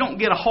someone, if you don't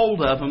get a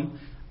hold of them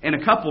in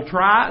a couple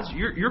tries,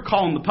 you're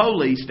calling the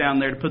police down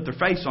there to put their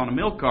face on a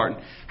milk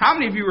carton. How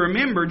many of you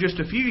remember just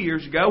a few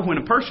years ago when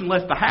a person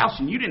left the house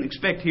and you didn't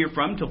expect to hear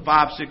from them until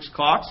 5, 6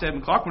 o'clock,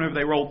 7 o'clock, whenever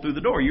they rolled through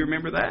the door? You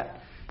remember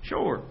that?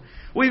 Sure.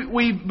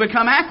 We've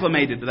become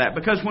acclimated to that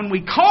because when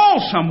we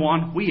call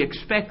someone, we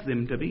expect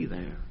them to be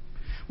there.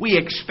 We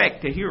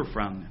expect to hear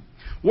from them.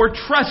 We're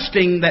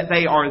trusting that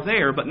they are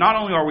there, but not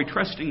only are we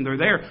trusting they're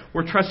there,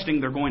 we're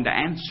trusting they're going to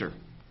answer.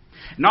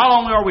 Not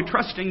only are we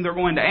trusting they're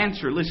going to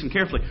answer, listen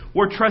carefully,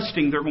 we're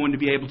trusting they're going to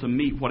be able to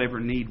meet whatever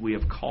need we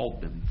have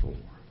called them for.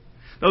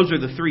 Those are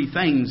the three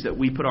things that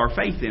we put our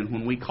faith in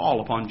when we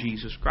call upon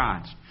Jesus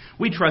Christ.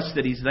 We trust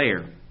that He's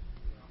there.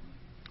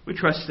 We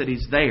trust that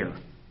He's there.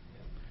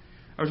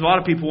 There's a lot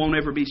of people who won't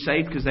ever be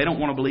saved because they don't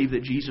want to believe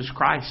that Jesus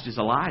Christ is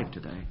alive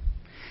today.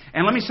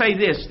 And let me say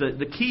this,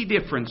 the key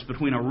difference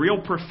between a real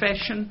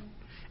profession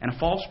and a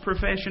false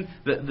profession,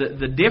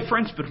 the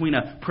difference between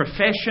a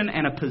profession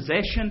and a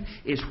possession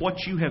is what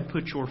you have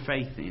put your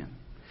faith in.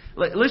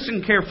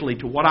 Listen carefully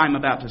to what I'm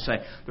about to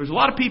say. There's a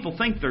lot of people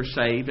think they're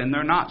saved and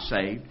they're not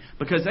saved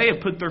because they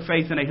have put their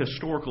faith in a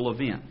historical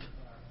event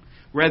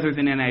rather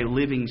than in a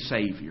living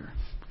Savior.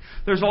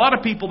 There's a lot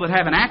of people that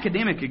have an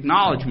academic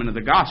acknowledgement of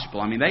the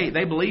gospel. I mean,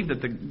 they believe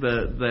that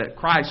that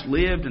Christ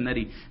lived and that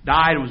He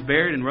died and was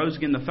buried and rose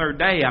again the third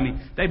day. I mean,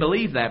 they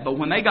believe that. But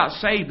when they got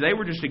saved, they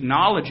were just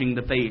acknowledging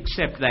that they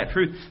accept that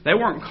truth. They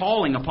weren't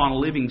calling upon a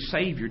living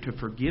Savior to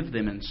forgive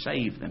them and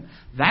save them.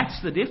 That's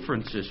the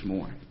difference this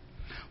morning.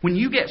 When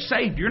you get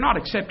saved, you're not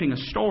accepting a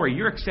story.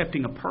 You're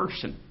accepting a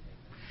person.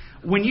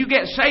 When you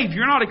get saved,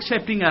 you're not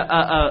accepting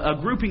a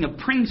grouping of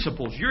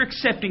principles. You're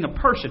accepting a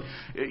person.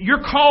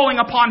 You're calling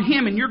upon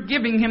Him and you're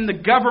giving Him the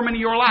government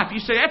of your life. You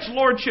say, that's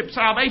Lordship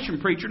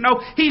salvation, preacher.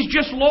 No, He's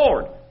just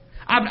Lord.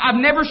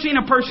 I've never seen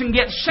a person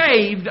get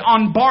saved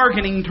on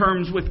bargaining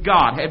terms with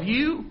God. Have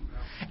you?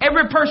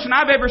 Every person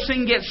I've ever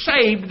seen get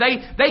saved,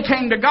 they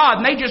came to God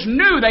and they just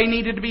knew they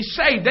needed to be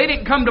saved. They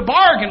didn't come to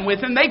bargain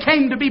with Him. They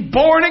came to be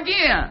born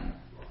again.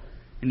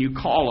 And you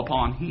call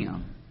upon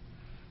Him.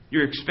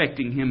 You're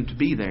expecting Him to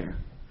be there.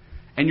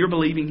 And you're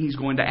believing He's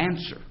going to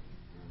answer.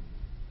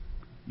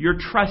 You're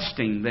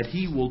trusting that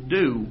He will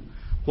do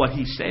what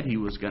He said He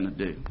was going to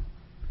do.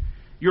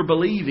 You're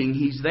believing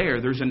He's there.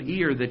 There's an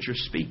ear that you're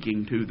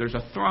speaking to. There's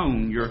a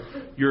throne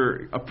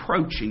you're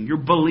approaching. You're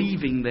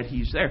believing that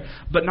He's there.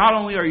 But not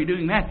only are you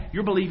doing that,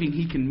 you're believing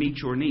He can meet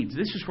your needs.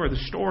 This is where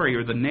the story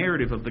or the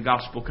narrative of the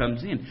gospel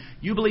comes in.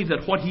 You believe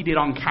that what He did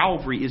on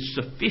Calvary is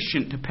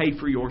sufficient to pay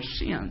for your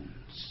sins.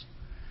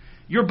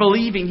 You're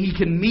believing He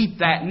can meet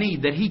that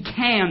need, that He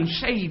can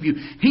save you.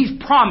 He's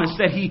promised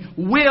that He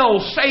will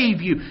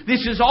save you.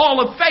 This is all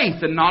of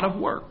faith and not of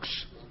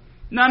works.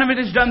 None of it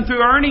is done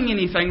through earning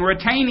anything or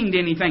attaining to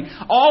anything.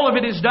 All of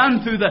it is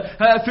done through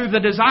the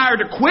desire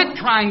to quit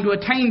trying to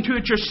attain to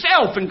it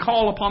yourself and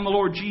call upon the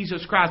Lord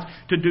Jesus Christ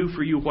to do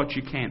for you what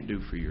you can't do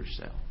for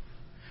yourself.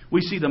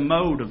 We see the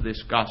mode of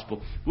this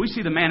gospel. We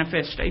see the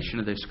manifestation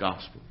of this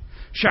gospel.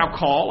 Shall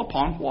call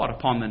upon what?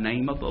 Upon the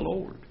name of the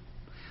Lord.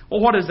 Well,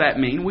 what does that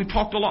mean? We've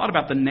talked a lot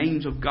about the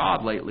names of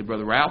God lately,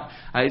 Brother Ralph.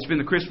 It's been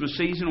the Christmas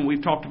season, and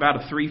we've talked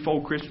about a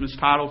threefold Christmas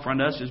title. For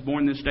unto us is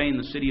born this day in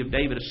the city of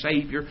David a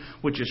Savior,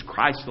 which is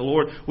Christ the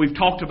Lord. We've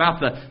talked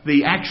about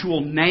the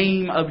actual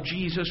name of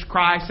Jesus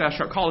Christ. Thou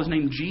shalt call His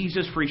name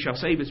Jesus, for He shall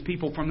save His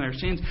people from their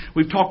sins.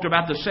 We've talked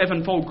about the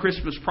sevenfold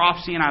Christmas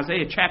prophecy in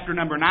Isaiah chapter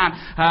number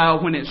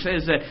 9, when it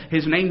says that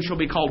His name shall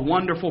be called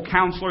Wonderful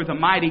Counselor, the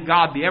Mighty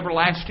God, the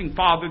Everlasting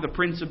Father, the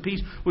Prince of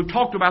Peace. We've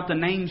talked about the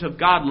names of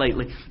God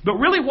lately. But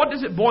really, what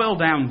does it boil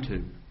down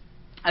to?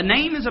 A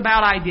name is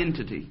about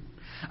identity.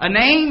 A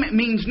name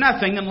means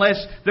nothing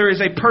unless there is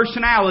a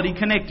personality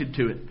connected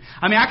to it.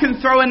 I mean, I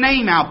can throw a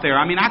name out there.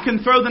 I mean, I can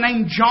throw the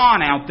name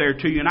John out there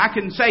to you, and I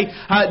can say,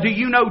 do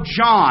you know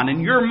John?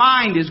 And your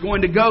mind is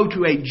going to go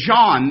to a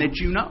John that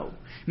you know.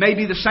 It may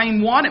be the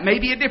same one, it may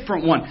be a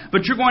different one,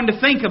 but you're going to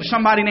think of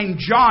somebody named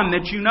John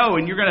that you know,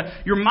 and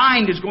your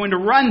mind is going to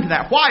run to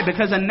that. Why?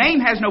 Because a name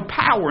has no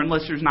power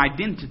unless there's an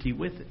identity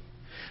with it.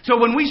 So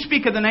when we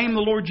speak of the name of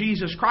the Lord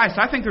Jesus Christ,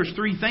 I think there's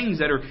three things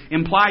that are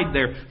implied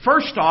there.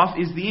 First off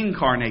is the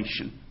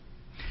incarnation.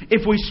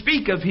 If we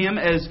speak of Him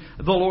as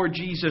the Lord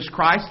Jesus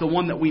Christ, the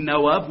one that we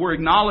know of, we're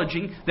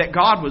acknowledging that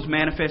God was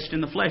manifest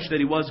in the flesh, that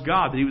He was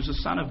God, that He was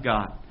the Son of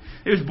God.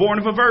 He was born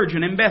of a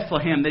virgin in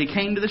Bethlehem, that He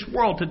came to this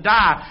world to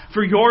die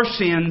for your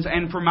sins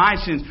and for my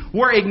sins.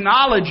 We're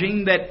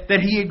acknowledging that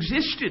He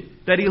existed,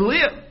 that He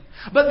lived.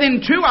 But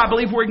then too, I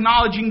believe we're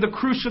acknowledging the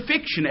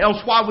crucifixion, else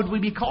why would we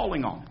be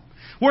calling on Him?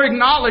 We're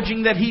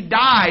acknowledging that He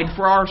died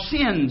for our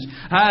sins,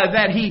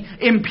 that He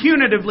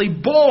impunitively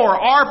bore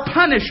our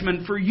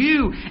punishment for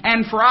you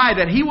and for I,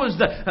 that He was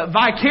the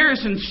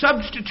vicarious and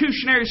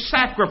substitutionary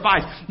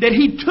sacrifice, that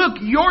He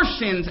took your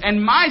sins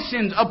and my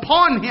sins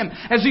upon Him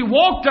as He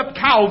walked up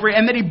Calvary,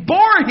 and that He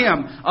bore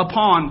Him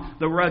upon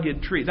the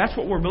rugged tree. That's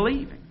what we're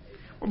believing.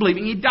 We're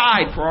believing He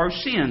died for our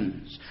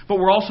sins, but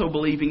we're also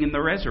believing in the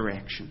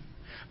resurrection,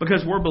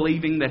 because we're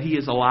believing that He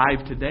is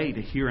alive today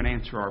to hear and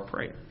answer our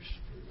prayers.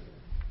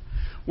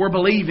 We're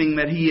believing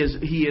that He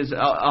is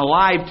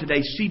alive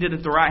today, seated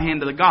at the right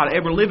hand of the God,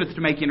 ever liveth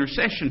to make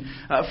intercession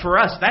for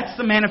us. That's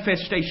the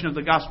manifestation of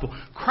the gospel.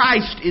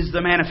 Christ is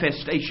the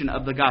manifestation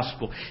of the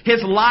gospel.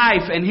 His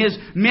life and His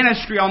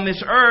ministry on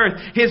this earth,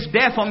 His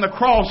death on the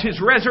cross, His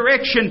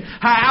resurrection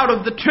out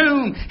of the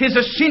tomb, His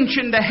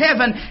ascension to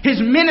heaven, His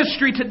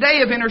ministry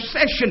today of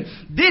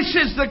intercession. This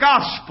is the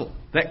gospel,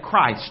 that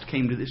Christ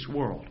came to this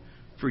world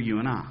for you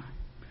and I.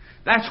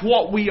 That's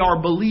what we are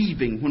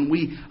believing when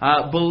we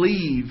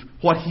believe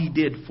what He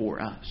did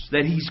for us.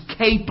 That He's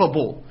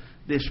capable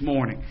this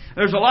morning.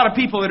 There's a lot of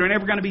people that are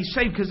never going to be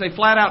saved because they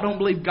flat out don't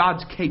believe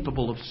God's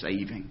capable of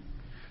saving.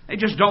 They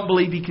just don't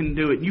believe He can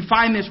do it. You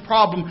find this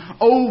problem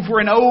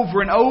over and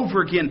over and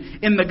over again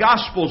in the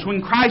Gospels.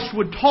 When Christ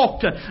would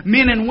talk to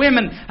men and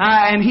women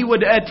and He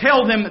would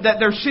tell them that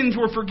their sins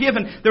were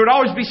forgiven, there would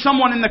always be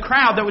someone in the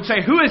crowd that would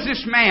say, "Who is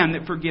this man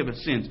that forgiveth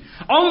sins?"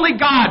 Only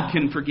God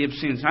can forgive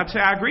sins. And I'd say,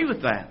 I agree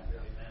with that.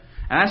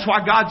 And that's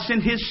why God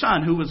sent His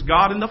Son, who was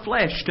God in the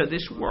flesh, to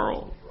this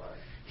world.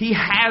 He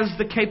has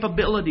the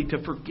capability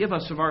to forgive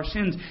us of our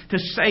sins, to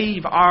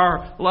save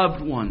our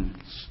loved ones,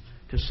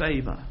 to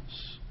save us.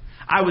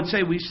 I would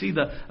say we see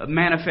the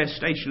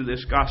manifestation of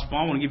this gospel.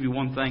 I want to give you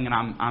one thing and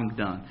I'm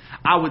done.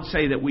 I would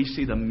say that we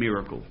see the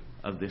miracle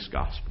of this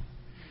gospel.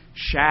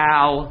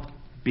 Shall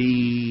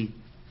be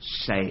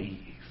saved.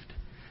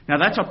 Now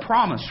that's a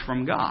promise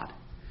from God.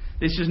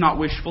 This is not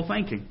wishful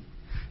thinking.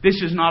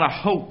 This is not a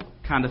hope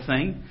kind of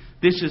thing.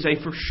 This is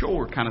a for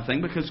sure kind of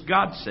thing because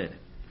God said it.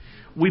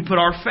 We put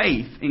our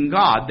faith in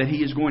God that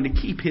He is going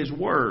to keep His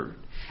word.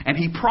 And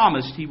He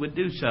promised He would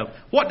do so.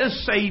 What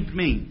does saved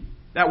mean?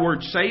 That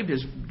word saved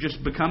has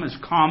just become as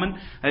common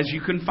as you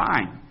can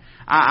find.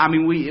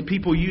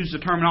 People use the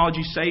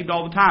terminology saved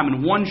all the time.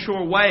 And one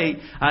sure way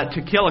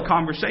to kill a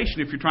conversation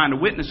if you're trying to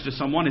witness to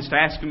someone is to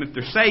ask them if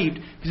they're saved,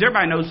 because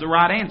everybody knows the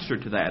right answer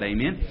to that.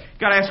 Amen. You've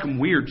got to ask them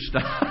weird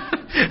stuff.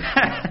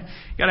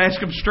 You've got to ask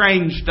them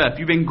strange stuff.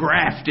 You've been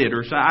grafted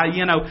or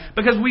something,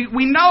 because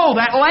we know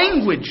that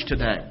language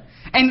today.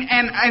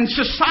 And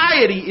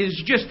society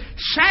is just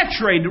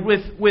saturated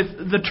with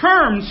the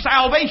term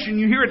salvation.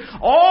 You hear it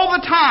all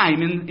the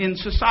time in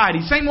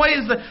society. Same way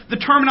as the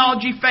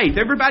terminology faith.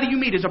 Everybody you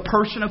meet is a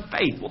person of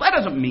faith. Well, that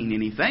doesn't mean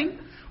anything.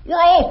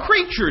 We're all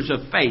creatures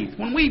of faith.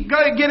 When we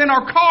get in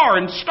our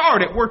car and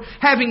start it, we're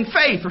having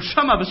faith, or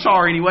some of us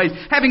are anyways,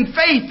 having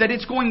faith that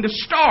it's going to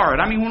start.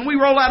 When we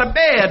roll out of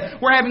bed,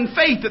 we're having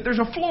faith that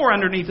there's a floor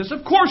underneath us.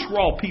 Of course we're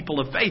all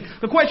people of faith.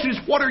 The question is,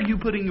 what are you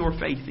putting your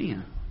faith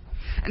in?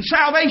 And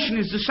salvation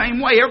is the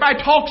same way.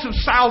 Everybody talks of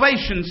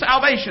salvation,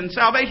 salvation,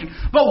 salvation.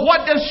 But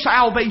what does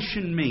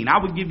salvation mean?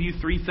 I would give you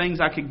 3 things.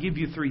 I could give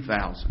you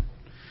 3,000.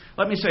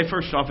 Let me say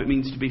first off, it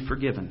means to be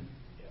forgiven.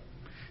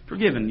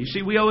 Forgiven. You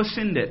see, we owe a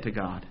sin debt to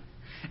God.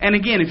 And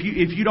again, if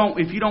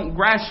you don't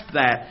grasp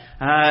that,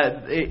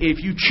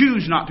 if you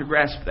choose not to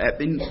grasp that,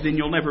 then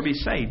you'll never be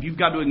saved. You've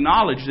got to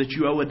acknowledge that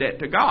you owe a debt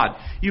to God.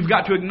 You've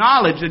got to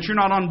acknowledge that you're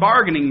not on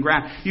bargaining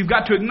ground. You've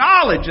got to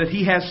acknowledge that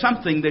He has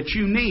something that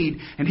you need,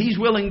 and He's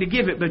willing to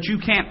give it, but you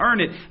can't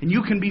earn it, and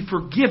you can be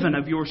forgiven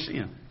of your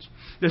sins.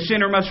 The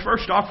sinner must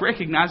first off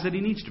recognize that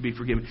he needs to be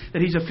forgiven,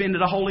 that he's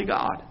offended a holy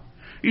God.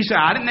 You say,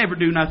 I didn't ever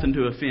do nothing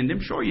to offend Him.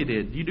 Sure you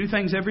did. You do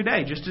things every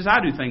day, just as I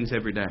do things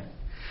every day.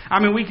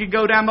 We could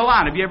go down the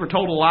line. Have you ever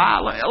told a lie?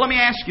 Let me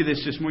ask you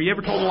this morning. You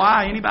ever told a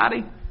lie?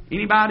 Anybody?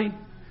 Anybody?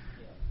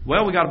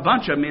 Well, we got a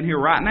bunch of them in here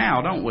right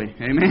now, don't we?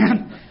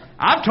 Amen.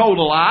 I've told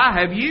a lie.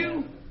 Have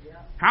you?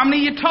 How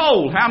many you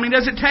told? How many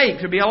does it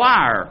take to be a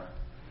liar?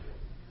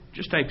 It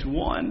just takes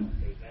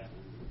one.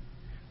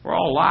 We're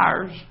all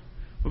liars.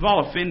 We've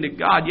all offended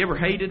God. You ever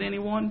hated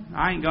anyone?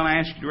 I ain't going to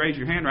ask you to raise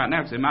your hand right now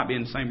because they might be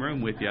in the same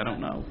room with you. I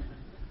don't know.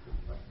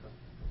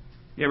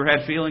 You ever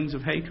had feelings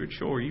of hatred?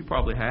 Sure, you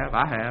probably have.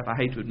 I have. I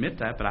hate to admit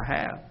that, but I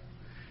have.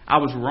 I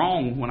was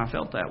wrong when I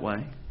felt that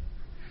way.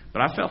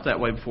 But I felt that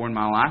way before in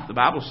my life. The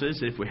Bible says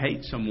that if we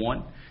hate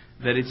someone,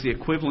 that it's the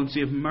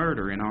equivalency of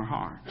murder in our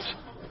hearts.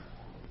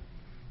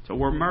 So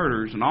we're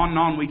murderers, and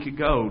on we could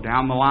go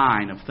down the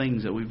line of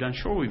things that we've done.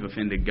 Sure, we've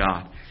offended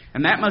God.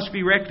 And that must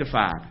be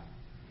rectified.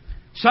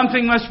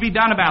 Something must be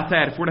done about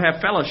that if we're to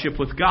have fellowship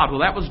with God. Well,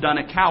 that was done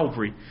at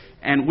Calvary.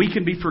 And we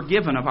can be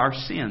forgiven of our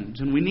sins.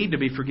 And we need to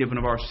be forgiven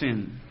of our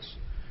sins.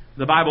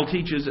 The Bible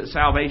teaches that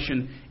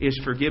salvation is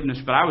forgiveness.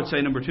 But I would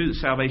say, number 2, that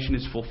salvation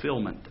is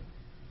fulfillment.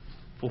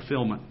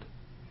 Fulfillment.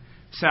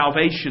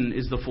 Salvation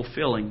is the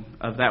fulfilling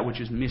of that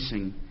which is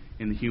missing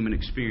in the human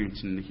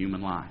experience and in the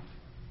human life.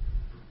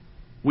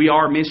 We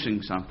are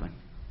missing something.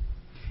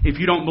 If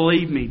you don't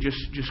believe me,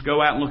 just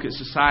go out and look at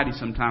society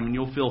sometime, and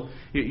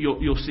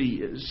you'll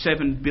see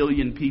 7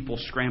 billion people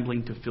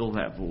scrambling to fill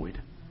that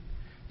void,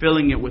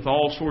 filling it with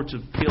all sorts of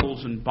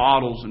pills and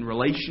bottles and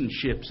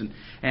relationships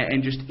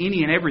and just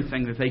any and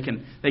everything that they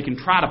can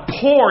try to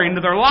pour into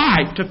their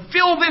life to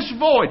fill this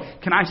void.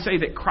 Can I say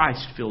that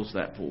Christ fills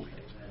that void?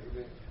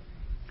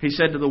 He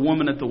said to the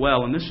woman at the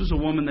well, and this was a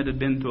woman that had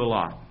been through a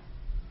lot,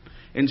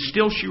 and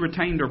still she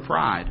retained her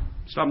pride.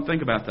 Stop and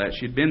think about that.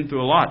 She had been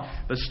through a lot,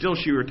 but still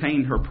she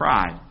retained her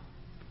pride.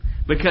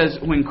 Because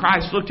when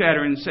Christ looked at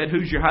her and said,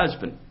 "Who's your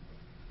husband?"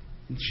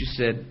 And she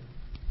said,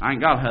 "I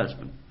ain't got a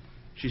husband."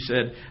 She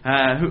said,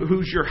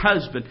 "Who's your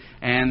husband?"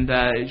 And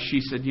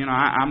she said,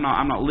 I'm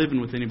not living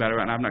with anybody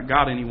right now. I've not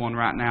got anyone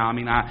right now.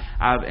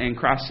 And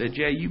Christ said,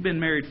 "Yeah, you've been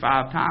married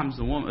 5 times.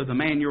 The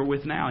man you're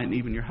with now ain't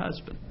even your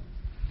husband."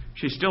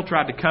 She still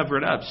tried to cover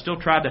it up, still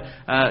tried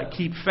to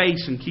keep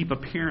face and keep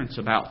appearance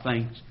about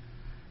things.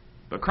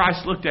 But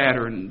Christ looked at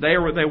her, and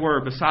there they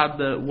were beside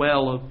the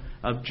well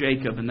of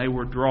Jacob, and they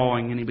were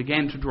drawing, and He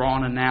began to draw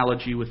an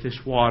analogy with this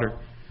water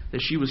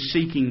that she was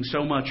seeking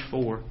so much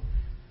for.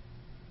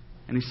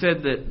 And He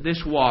said that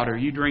this water,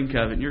 you drink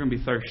of it, and you're going to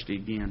be thirsty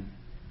again.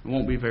 It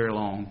won't be very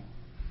long.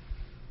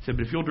 He said,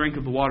 but if you'll drink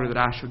of the water that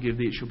I shall give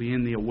thee, it shall be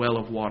in thee a well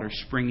of water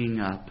springing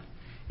up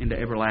into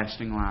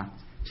everlasting life.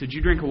 He said,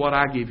 you drink of what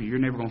I give you, you're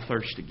never going to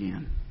thirst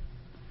again.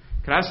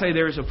 Could I say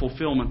there is a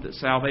fulfillment that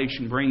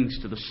salvation brings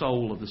to the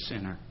soul of the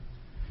sinner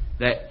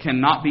that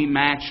cannot be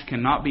matched,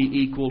 cannot be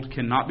equaled,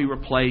 cannot be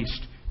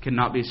replaced,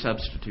 cannot be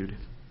substituted.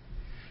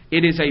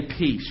 It is a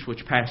peace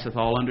which passeth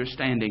all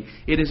understanding.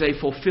 It is a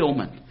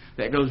fulfillment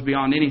that goes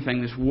beyond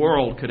anything this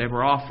world could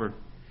ever offer.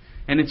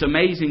 And it's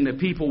amazing that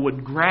people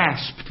would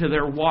grasp to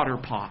their water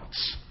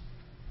pots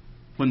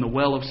when the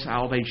well of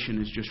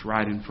salvation is just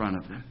right in front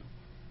of them.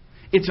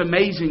 It's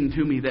amazing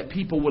to me that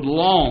people would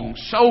long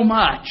so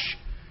much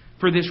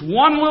for this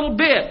one little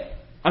bit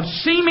of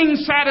seeming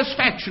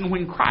satisfaction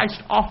when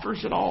Christ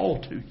offers it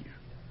all to you.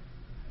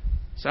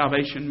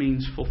 Salvation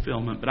means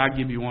fulfillment, but I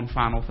give you one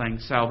final thing.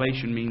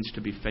 Salvation means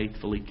to be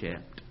faithfully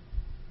kept.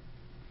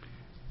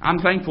 I'm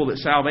thankful that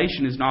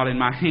salvation is not in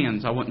my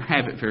hands. I wouldn't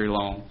have it very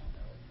long.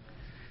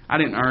 I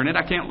didn't earn it.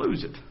 I can't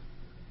lose it.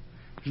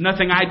 There's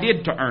nothing I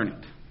did to earn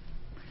it.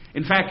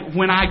 In fact,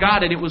 when I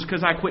got it, it was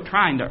because I quit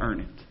trying to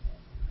earn it.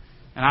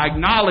 And I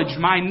acknowledged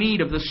my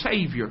need of the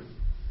Savior.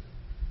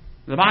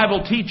 The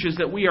Bible teaches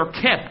that we are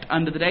kept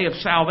unto the day of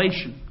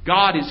salvation.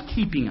 God is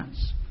keeping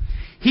us.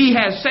 He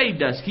has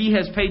saved us. He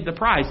has paid the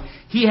price.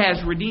 He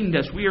has redeemed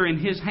us. We are in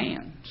His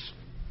hands.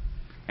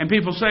 And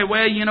people say,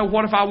 well,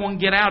 what if I want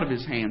to get out of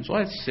His hands?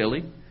 Well, that's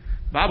silly.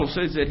 The Bible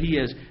says that He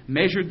has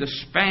measured the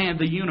span of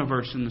the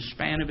universe in the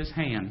span of His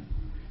hand.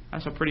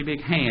 That's a pretty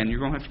big hand. You're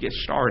going to have to get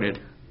started.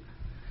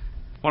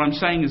 What I'm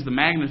saying is the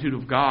magnitude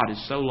of God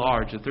is so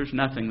large that there's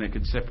nothing that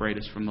could separate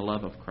us from the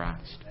love of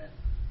Christ.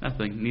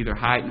 Nothing, neither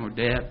height nor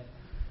depth.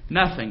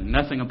 Nothing.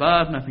 Nothing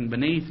above, nothing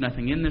beneath,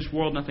 nothing in this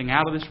world, nothing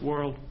out of this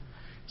world.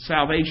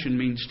 Salvation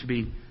means to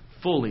be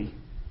fully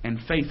and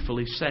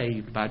faithfully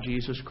saved by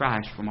Jesus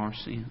Christ from our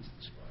sins.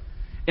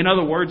 In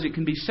other words, it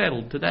can be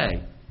settled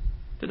today.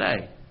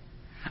 Today.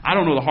 I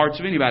don't know the hearts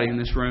of anybody in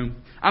this room.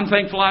 I'm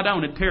thankful I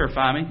don't. It'd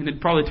terrify me. And it'd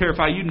probably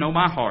terrify you to know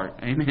my heart.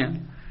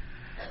 Amen.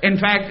 In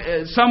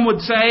fact, some would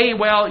say,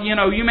 well,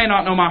 you may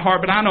not know my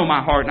heart, but I know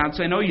my heart. And I'd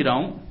say, no, you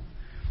don't.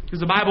 Because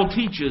the Bible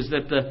teaches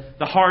that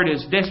the heart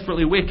is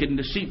desperately wicked and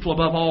deceitful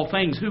above all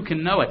things. Who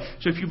can know it?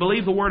 So if you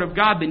believe the Word of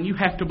God, then you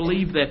have to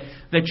believe that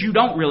you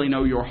don't really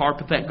know your heart,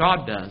 but that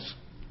God does.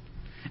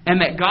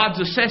 And that God's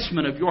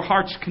assessment of your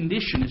heart's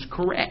condition is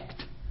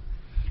correct.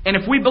 And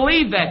if we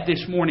believe that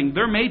this morning,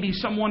 there may be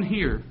someone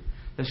here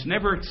that's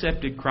never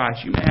accepted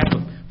Christ. You may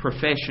have a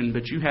profession,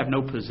 but you have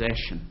no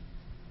possession.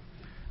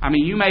 I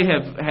mean, you may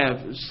have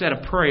said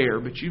a prayer,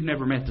 but you've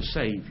never met the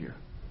Savior.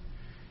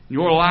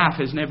 Your life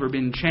has never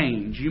been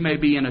changed. You may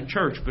be in a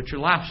church, but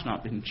your life's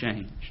not been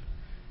changed.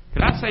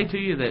 Could I say to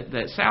you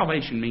that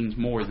salvation means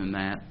more than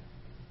that?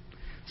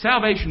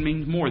 Salvation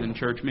means more than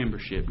church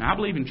membership. Now, I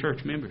believe in church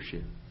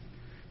membership.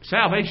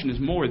 Salvation is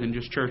more than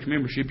just church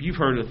membership. You've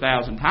heard it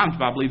 1,000 times,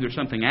 but I believe there's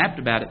something apt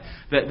about it.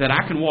 That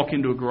I can walk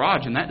into a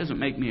garage and that doesn't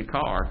make me a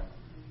car.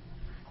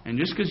 And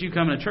just because you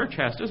come in a church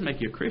house doesn't make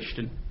you a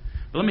Christian.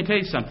 But let me tell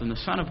you something. The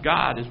Son of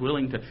God is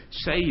willing to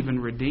save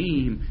and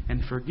redeem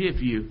and forgive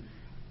you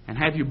and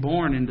have you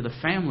born into the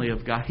family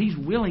of God. He's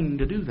willing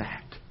to do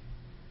that.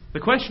 The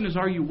question is,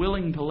 are you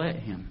willing to let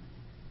Him?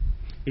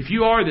 If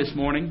you are this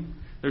morning,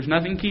 there's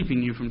nothing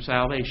keeping you from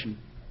salvation.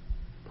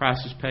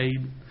 Price is paid.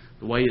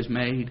 The way is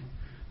made.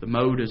 The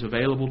mode is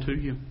available to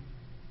you.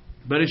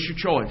 But it's your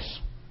choice.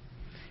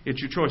 It's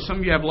your choice. Some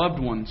of you have loved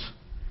ones.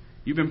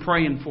 You've been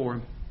praying for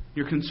them.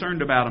 You're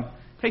concerned about them.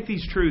 Take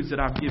these truths that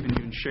I've given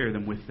you and share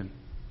them with them.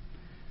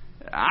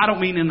 I don't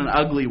mean in an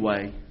ugly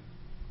way,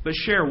 but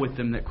share with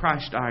them that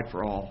Christ died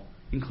for all,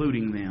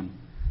 including them,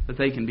 that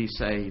they can be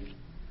saved.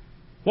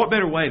 What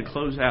better way to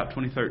close out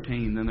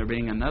 2013 than there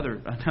being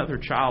another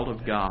child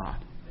of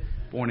God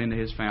born into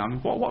His family?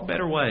 What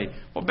better way?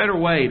 What better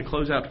way to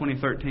close out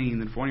 2013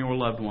 than for one of your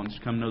loved ones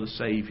to come know the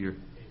Savior?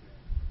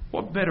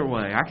 What better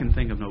way? I can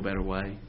think of no better way.